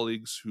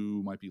colleagues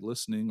who might be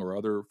listening, or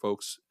other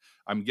folks?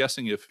 I'm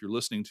guessing if you're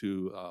listening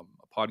to a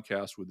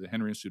podcast with the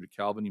Henry Institute at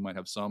Calvin, you might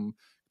have some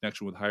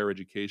connection with higher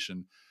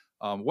education.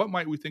 What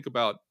might we think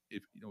about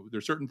if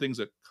there's certain things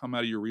that come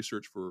out of your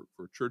research for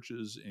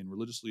churches and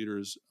religious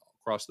leaders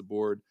across the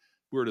board?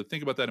 If we were to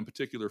think about that in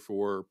particular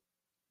for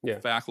Yeah.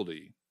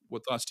 faculty,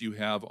 what thoughts do you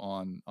have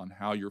on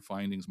how your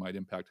findings might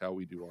impact how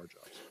we do our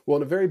jobs? Well,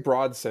 in a very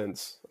broad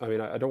sense, I mean,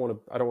 I don't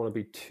want to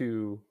be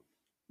too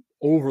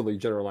overly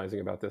generalizing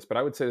about this, but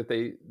I would say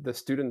that the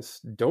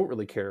students don't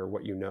really care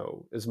what you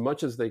know as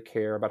much as they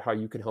care about how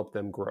you can help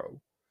them grow.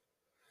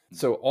 Mm.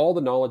 So all the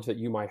knowledge that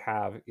you might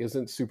have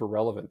isn't super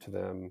relevant to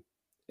them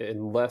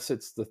unless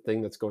it's the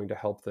thing that's going to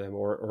help them,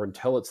 or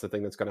until it's the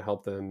thing that's going to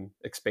help them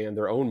expand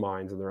their own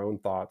minds and their own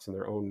thoughts and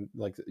their own,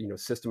 like,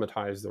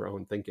 systematize their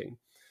own thinking.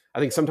 I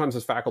think sometimes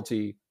as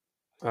faculty,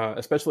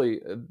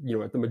 especially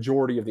at the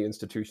majority of the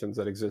institutions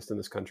that exist in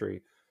this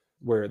country,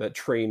 where that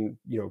train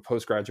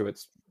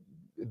postgraduates,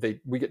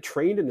 we get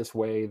trained in this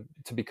way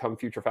to become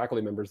future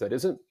faculty members that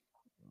isn't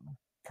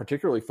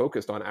particularly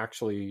focused on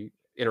actually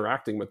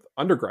interacting with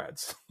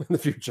undergrads in the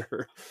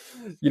future.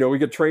 We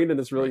get trained in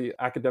this Right. really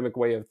academic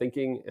way of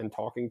thinking and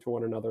talking to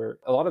one another.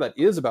 A lot of that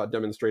is about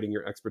demonstrating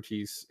your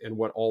expertise and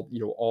what all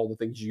the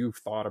things you've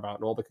thought about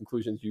and all the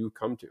conclusions you've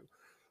come to.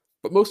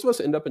 But most of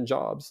us end up in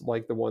jobs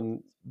like the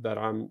one that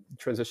I'm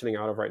transitioning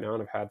out of right now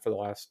and have had for the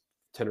last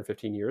 10 or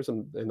 15 years,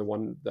 and the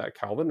one that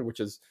Calvin, which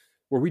is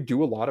where we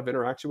do a lot of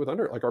interaction with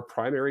like our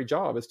primary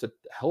job is to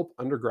help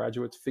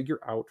undergraduates figure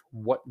out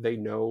what they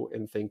know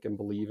and think and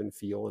believe and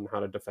feel and how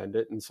to defend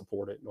it and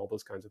support it and all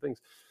those kinds of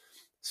things.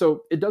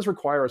 So it does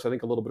require us, I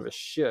think, a little bit of a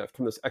shift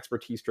from this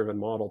expertise driven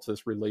model to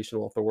this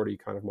relational authority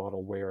kind of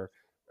model, where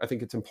I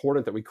think it's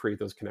important that we create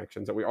those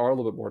connections, that we are a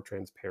little bit more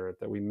transparent,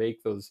 that we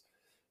make those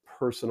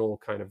personal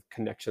kind of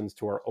connections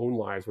to our own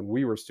lives when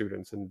we were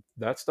students. And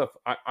that stuff,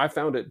 I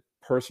found it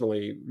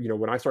personally,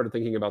 when I started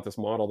thinking about this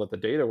model, that the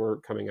data were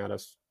coming at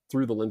us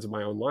through the lens of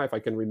my own life. I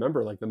can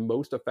remember, like, the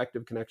most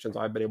effective connections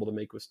I've been able to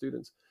make with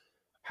students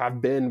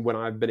have been when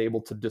I've been able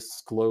to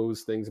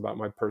disclose things about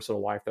my personal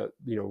life that,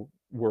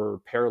 were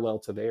parallel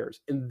to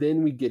theirs. And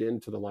then we get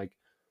into the, like,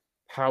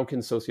 how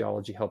can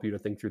sociology help you to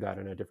think through that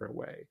in a different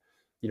way?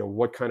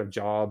 What kind of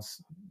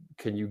jobs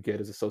can you get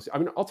as a I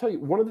mean, I'll tell you,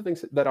 one of the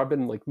things that I've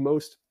been, like,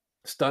 most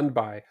stunned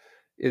by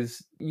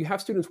is you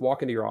have students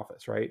walk into your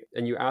office, right?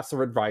 And you ask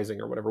for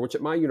advising or whatever, which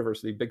at my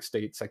university, big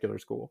state secular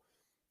school,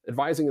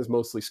 advising is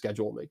mostly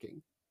schedule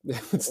making.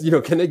 It's,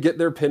 can they get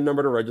their PIN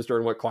number to register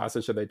and what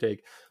classes should they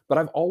take? But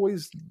I've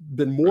always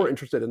been more Right.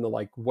 interested in the,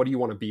 like, what do you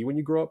want to be when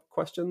you grow up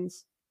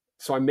questions.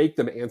 So I make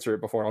them answer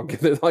it before I'll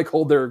give it, like,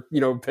 hold their,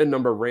 PIN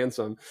number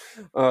ransom.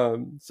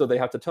 So they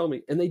have to tell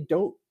me, and they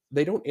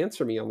don't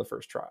answer me on the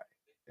first try.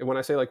 And when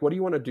I say, like, what do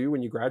you want to do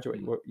when you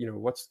graduate? Mm.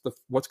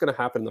 What's going to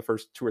happen in the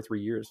first 2 or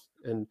 3 years?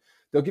 And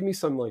they'll give me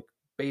some, like,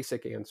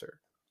 basic answer.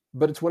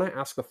 But it's when I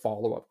ask the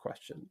follow-up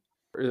question,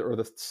 or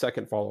the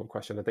second follow-up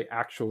question, that they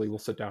actually will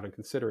sit down and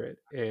consider it.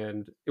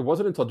 And it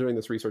wasn't until doing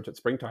this research at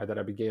Springtide that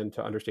I began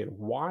to understand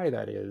why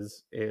that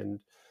is. And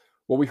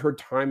what we heard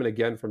time and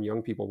again from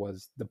young people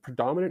was the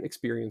predominant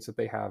experience that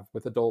they have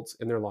with adults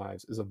in their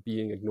lives is of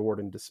being ignored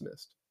and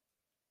dismissed.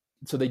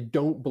 So they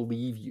don't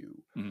believe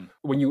you. Mm.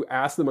 When you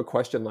ask them a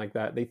question like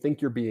that, they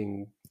think you're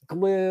being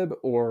glib,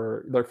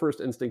 or their first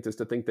instinct is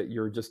to think that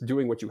you're just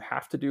doing what you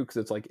have to do because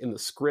it's, like, in the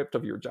script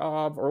of your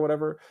job or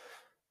whatever.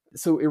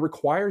 So it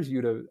requires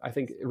I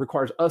think it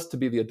requires us to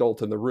be the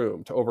adult in the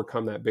room to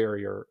overcome that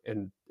barrier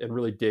and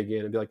really dig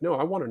in and be like, no,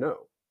 I want to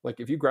know.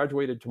 Like, if you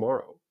graduated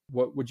tomorrow,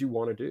 what would you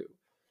want to do?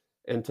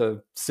 And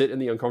to sit in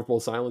the uncomfortable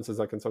silences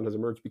that can sometimes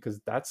emerge,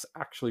 because that's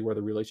actually where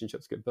the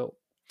relationships get built.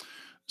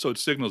 So it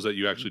signals that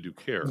you actually do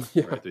care,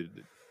 Yeah. right?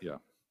 Yeah.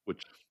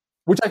 Which.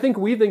 Which I think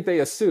we think they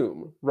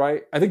assume,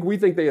 right? I think we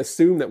think they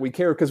assume that we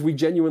care because we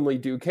genuinely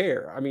do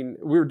care. I mean,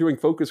 we're doing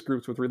focus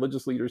groups with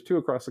religious leaders too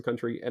across the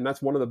country, and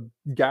that's one of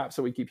the gaps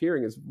that we keep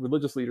hearing is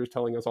religious leaders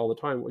telling us all the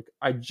time, like,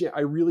 I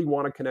really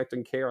want to connect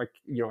and care.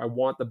 I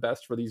want the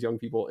best for these young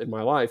people in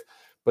my life,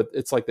 but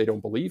it's like they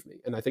don't believe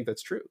me, and I think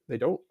that's true. They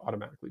don't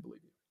automatically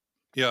believe me.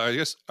 Yeah, I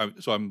guess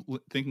I'm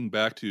thinking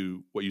back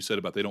to what you said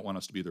about they don't want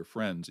us to be their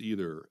friends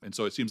either. And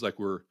so it seems like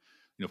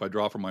if I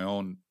draw from my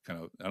own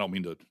kind of, I don't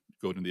mean to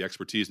go into the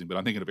expertise thing, but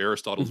I'm thinking of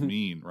Aristotle's Mhm.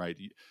 mean, right?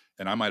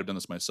 And I might have done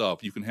this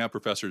myself. You can have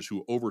professors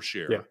who Yeah.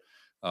 overshare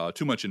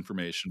too much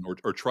information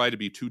or try to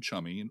be too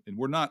chummy. And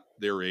we're not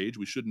their age.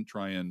 We shouldn't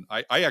try and,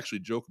 I actually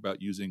joke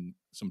about using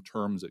some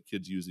terms that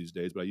kids use these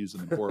days, but I use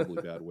them in horribly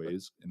bad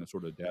ways in a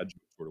sort of dad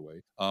joke sort of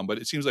way. But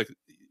it seems like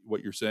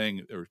what you're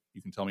saying, or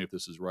you can tell me if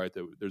this is right,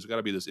 that there's got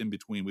to be this in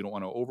between. We don't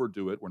want to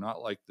overdo it. We're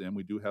not like them.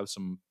 We do have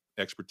some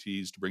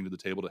expertise to bring to the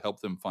table to help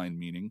them find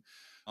meaning.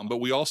 But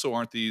we also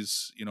aren't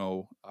these,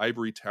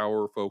 ivory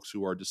tower folks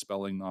who are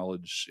dispelling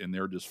knowledge and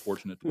they're just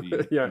fortunate to be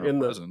Yeah, in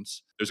our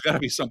presence. There's got to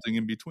be something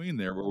in between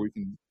there where we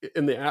can,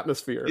 in the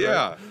atmosphere, right?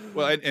 yeah.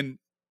 Well, and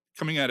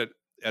coming at it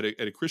at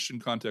a Christian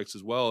context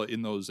as well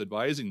in those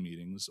advising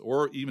meetings,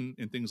 or even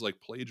in things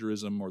like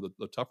plagiarism or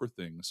the tougher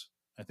things.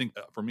 I think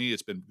for me,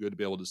 it's been good to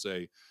be able to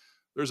say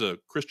there's a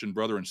Christian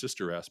brother and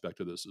sister aspect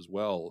to this as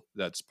well.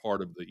 That's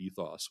part of the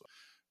ethos,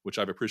 which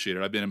I've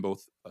appreciated. I've been in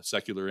both a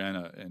secular and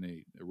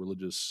a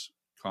religious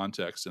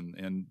context,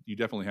 and you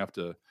definitely have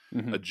to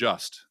Mhm.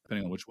 adjust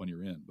depending on which one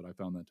you're in. But I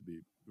found that to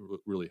be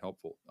really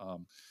helpful.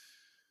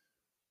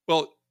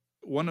 Well,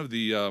 one of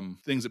the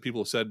things that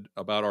people have said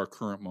about our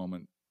current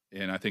moment,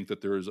 and I think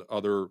that there's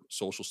other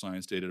social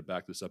science data to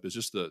back this up, is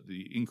just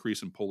the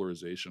increase in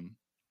polarization.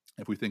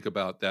 If we think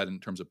about that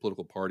in terms of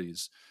political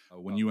parties,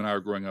 when you and I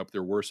were growing up,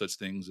 there were such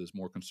things as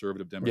more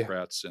conservative Yeah.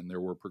 Democrats and there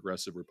were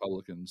progressive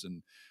Republicans,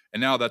 and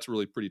now that's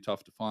really pretty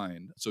tough to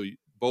find. So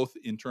both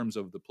in terms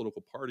of the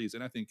political parties,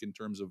 and I think in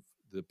terms of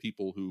the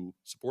people who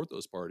support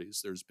those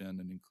parties, there's been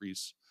an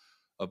increase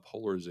of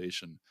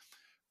polarization.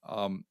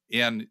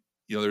 And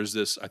there's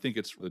this. I think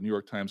it's the New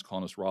York Times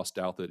columnist Ross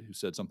Douthat who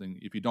said something: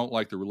 "If you don't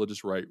like the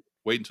religious right,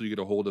 wait until you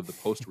get a hold of the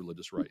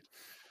post-religious right."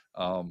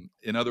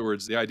 In other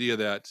words, the idea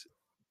that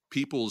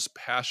people's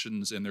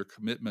passions and their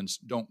commitments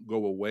don't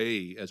go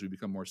away as we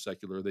become more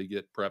secular; they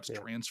get perhaps Yeah.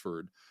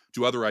 transferred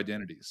to other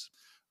identities.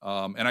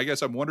 And I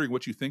guess I'm wondering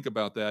what you think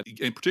about that,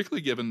 and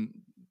particularly given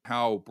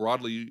how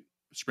broadly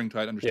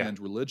Springtide Yeah. understands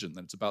religion,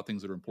 that it's about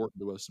things that are important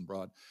to us and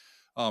broad.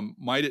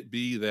 Might it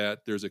be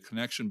that there's a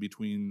connection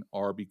between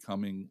our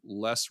becoming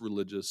less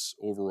religious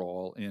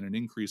overall and an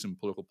increase in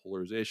political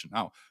polarization?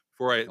 Now,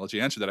 before I let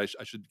you answer that,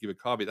 I should give a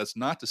caveat. That's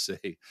not to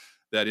say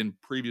that in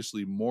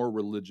previously more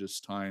religious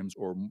times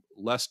or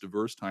less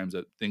diverse times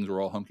that things are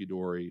all hunky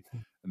dory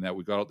and that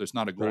there's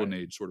not a golden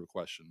Right. age sort of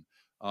question.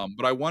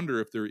 But I wonder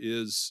if there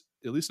is,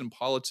 at least in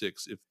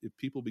politics, if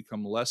people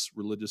become less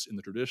religious in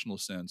the traditional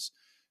sense,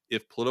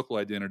 if political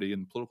identity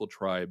and political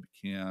tribe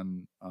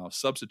can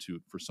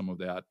substitute for some of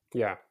that.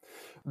 Yeah.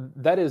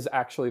 That is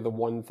actually the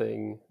one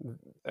thing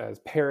as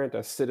parent,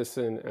 as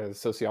citizen, as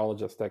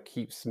sociologist that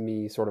keeps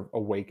me sort of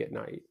awake at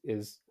night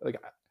is like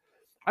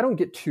I don't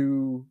get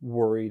too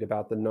worried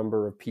about the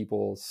number of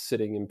people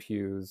sitting in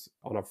pews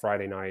on a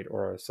Friday night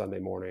or a Sunday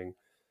morning,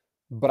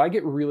 but I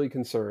get really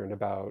concerned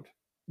about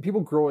people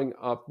growing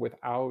up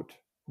without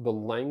the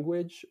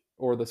language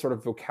or the sort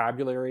of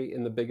vocabulary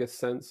in the biggest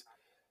sense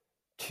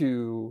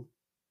to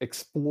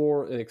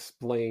explore and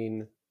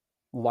explain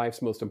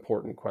life's most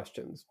important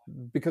questions.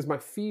 Because my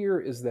fear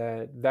is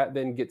that that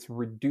then gets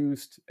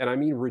reduced, and I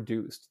mean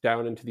reduced,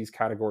 down into these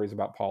categories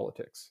about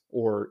politics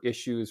or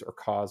issues or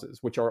causes,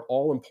 which are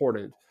all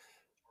important,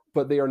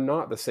 but they are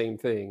not the same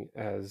thing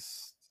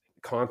as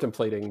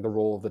contemplating the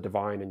role of the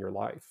divine in your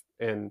life.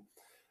 And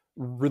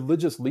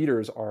religious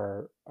leaders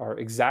are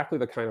exactly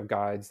the kind of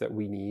guides that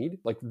we need.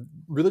 Like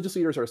religious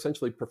leaders are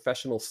essentially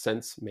professional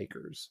sense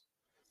makers,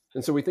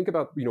 and so we think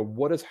about,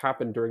 what has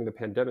happened during the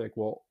pandemic.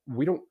 Well,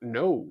 we don't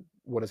know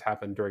what has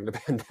happened during the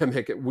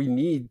pandemic. We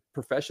need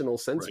professional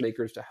sense Right.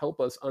 makers to help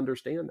us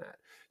understand that,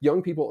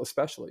 young people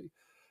especially.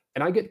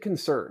 And I get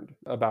concerned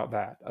about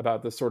that,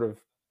 about the sort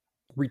of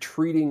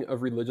retreating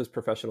of religious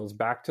professionals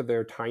back to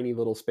their tiny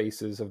little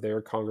spaces of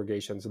their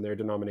congregations and their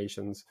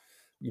denominations,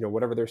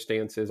 whatever their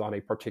stance is on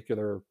a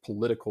particular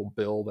political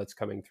bill that's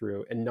coming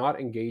through, and not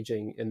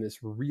engaging in this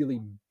really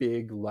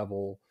big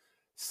level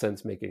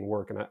sense making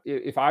work. And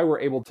if I were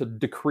able to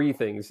decree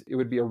things, it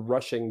would be a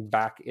rushing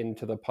back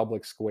into the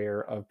public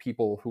square of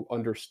people who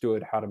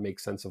understood how to make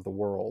sense of the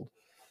world.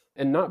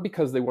 And not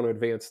because they want to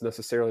advance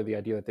necessarily the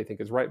idea that they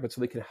think is right, but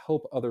so they can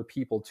help other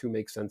people to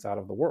make sense out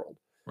of the world.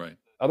 Right.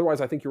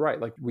 Otherwise, I think you're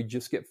right. Like we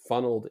just get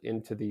funneled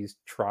into these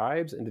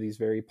tribes, into these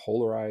very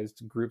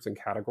polarized groups and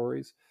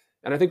categories.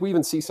 And I think we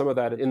even see some of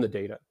that in the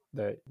data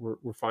that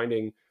we're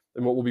finding,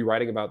 and what we'll be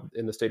writing about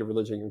in the State of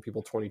Religion Young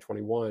People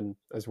 2021,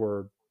 as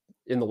we're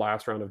in the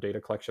last round of data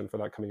collection for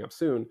that coming up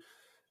soon.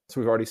 So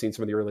we've already seen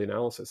some of the early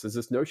analysis, is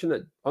this notion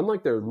that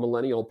unlike their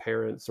millennial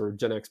parents or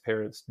Gen X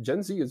parents,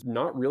 Gen Z is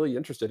not really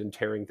interested in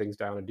tearing things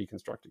down and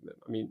deconstructing them.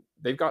 I mean,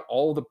 they've got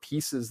all the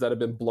pieces that have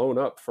been blown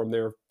up from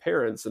their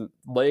parents and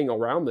laying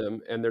around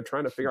them, and they're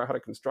trying to figure out how to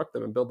construct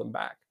them and build them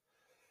back.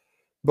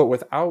 But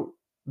without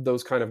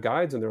those kind of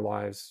guides in their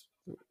lives,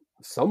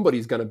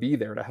 somebody's going to be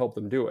there to help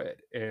them do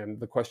it. And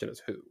the question is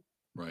who?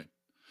 Right.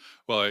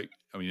 Well,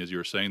 I mean, as you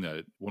were saying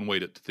that, one way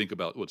to think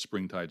about what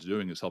Springtide's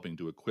doing is helping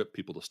to equip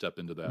people to step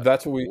into that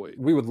That's what void.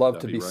 we would love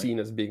Would to that be right? seen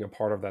as being a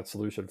part of that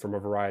solution from a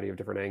variety of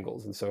different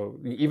angles. And so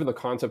even the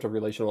concept of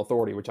relational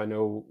authority, which I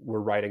know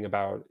we're writing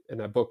about in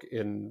that book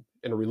in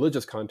a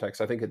religious context,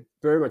 I think it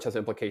very much has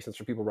implications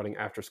for people running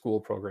after school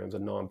programs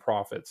and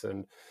nonprofits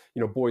and,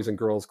 boys and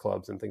girls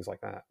clubs and things like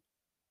that.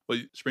 Well,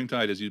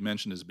 Springtide, as you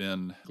mentioned, has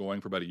been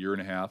going for about a year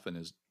and a half and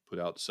has put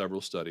out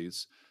several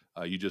studies.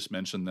 You just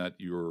mentioned that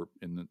you're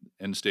in the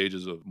end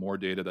stages of more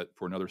data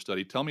for another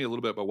study. Tell me a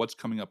little bit about what's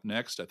coming up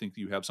next. I think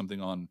you have something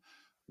on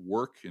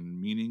work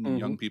and meaning in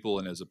young people.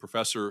 And as a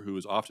professor who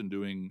is often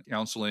doing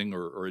counseling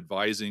or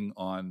advising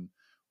on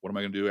what am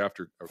I going to do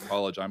after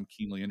college, I'm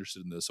keenly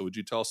interested in this. So would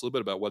you tell us a little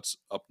bit about what's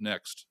up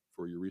next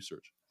for your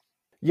research?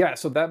 Yeah,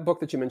 so that book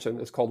that you mentioned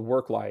is called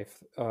Work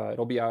Life.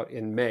 It'll be out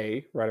in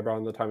May, right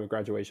around the time of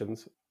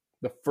graduations.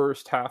 The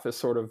first half is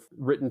sort of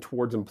written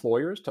towards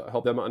employers to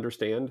help them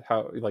understand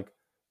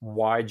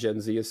why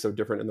Gen Z is so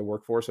different in the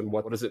workforce and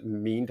what does it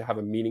mean to have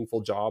a meaningful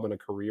job and a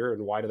career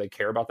and why do they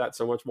care about that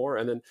so much more.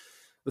 And then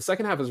the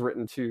second half is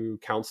written to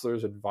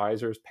counselors,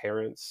 advisors,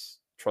 parents,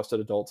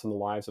 trusted adults in the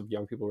lives of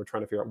young people who are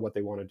trying to figure out what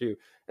they want to do.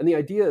 And the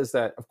idea is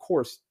that, of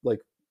course,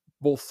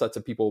 both sets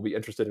of people will be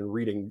interested in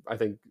reading, I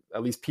think,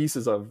 at least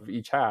pieces of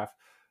each half.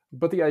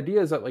 But the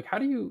idea is that,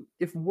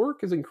 if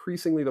work is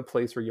increasingly the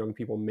place where young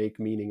people make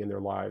meaning in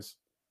their lives,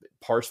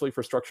 partially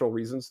for structural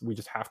reasons, we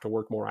just have to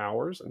work more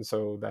hours. And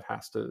so that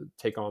has to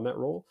take on that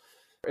role.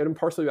 And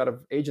partially out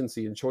of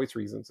agency and choice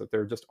reasons, that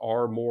there just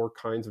are more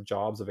kinds of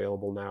jobs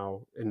available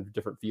now in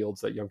different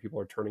fields that young people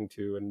are turning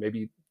to, and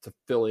maybe to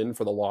fill in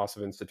for the loss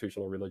of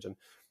institutional religion.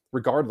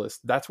 Regardless,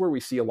 that's where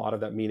we see a lot of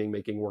that meaning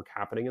making work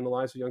happening in the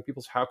lives of young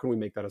people. So how can we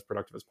make that as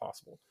productive as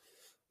possible?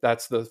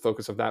 That's the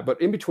focus of that.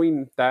 But in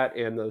between that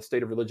and the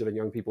State of Religion and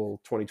Young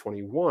People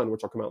 2021,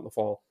 which will come out in the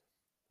fall,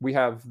 we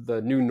have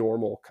the New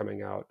Normal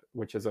coming out,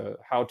 which is a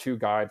how-to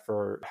guide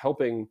for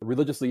helping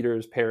religious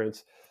leaders,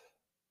 parents,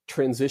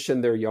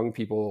 transition their young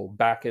people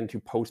back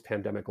into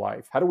post-pandemic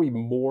life. How do we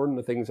mourn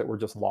the things that were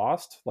just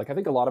lost? I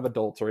think a lot of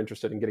adults are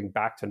interested in getting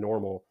back to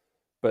normal,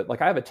 but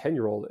I have a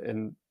 10-year-old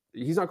and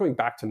he's not going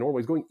back to normal.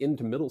 He's going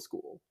into middle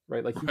school,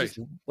 right?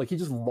 He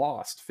just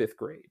lost fifth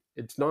grade.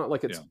 It's not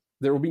like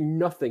there will be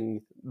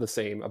nothing the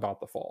same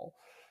about the fall.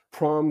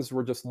 Proms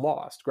were just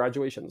lost,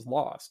 graduations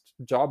lost,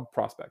 job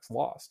prospects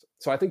lost.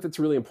 So I think that's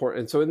really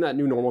important. And so in that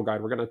New Normal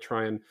guide, we're going to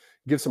try and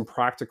give some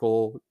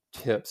practical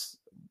tips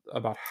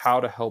about how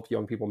to help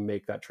young people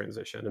make that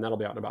transition. And that'll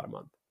be out in about a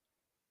month.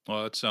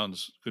 Well, that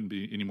couldn't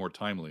be any more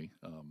timely.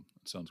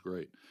 It sounds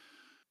great.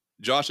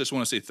 Josh, I just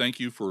want to say thank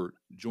you for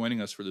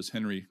joining us for this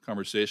Henry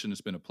conversation.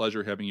 It's been a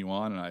pleasure having you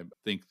on, and I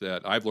think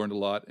that I've learned a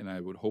lot, and I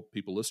would hope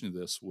people listening to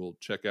this will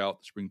check out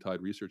the Springtide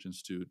Research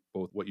Institute,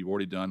 both what you've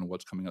already done and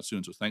what's coming out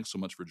soon. So thanks so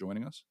much for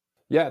joining us.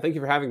 Yeah, thank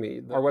you for having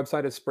me. Our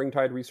website is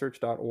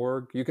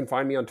springtideresearch.org. You can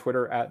find me on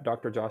Twitter at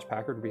Dr. Josh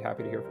Packard. We'd be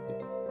happy to hear from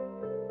you.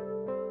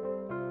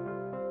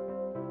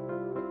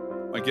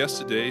 My guest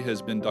today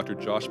has been Dr.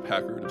 Josh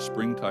Packard of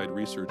Springtide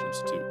Research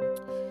Institute.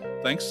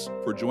 Thanks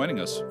for joining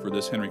us for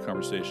this Henry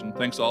conversation.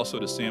 Thanks also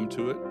to Sam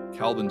Tuitt,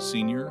 Calvin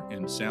Sr.,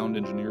 and sound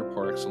engineer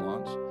par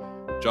excellence.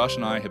 Josh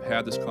and I have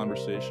had this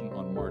conversation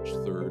on March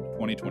 3rd,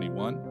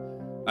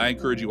 2021. I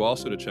encourage you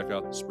also to check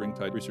out the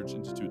Springtide Research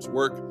Institute's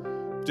work,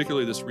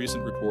 particularly this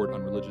recent report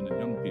on religion and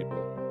young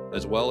people,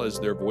 as well as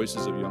their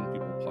Voices of Young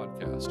People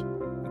podcast.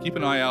 And keep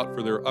an eye out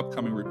for their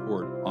upcoming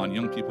report on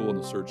young people in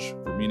the search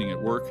for meaning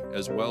at work,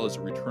 as well as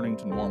returning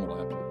to normal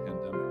after the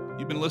pandemic.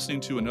 You've been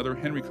listening to another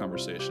Henry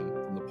conversation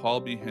from the Paul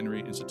B.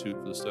 Henry Institute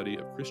for the Study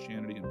of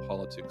Christianity and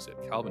Politics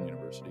at Calvin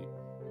University.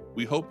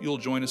 We hope you'll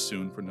join us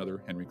soon for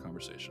another Henry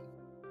conversation.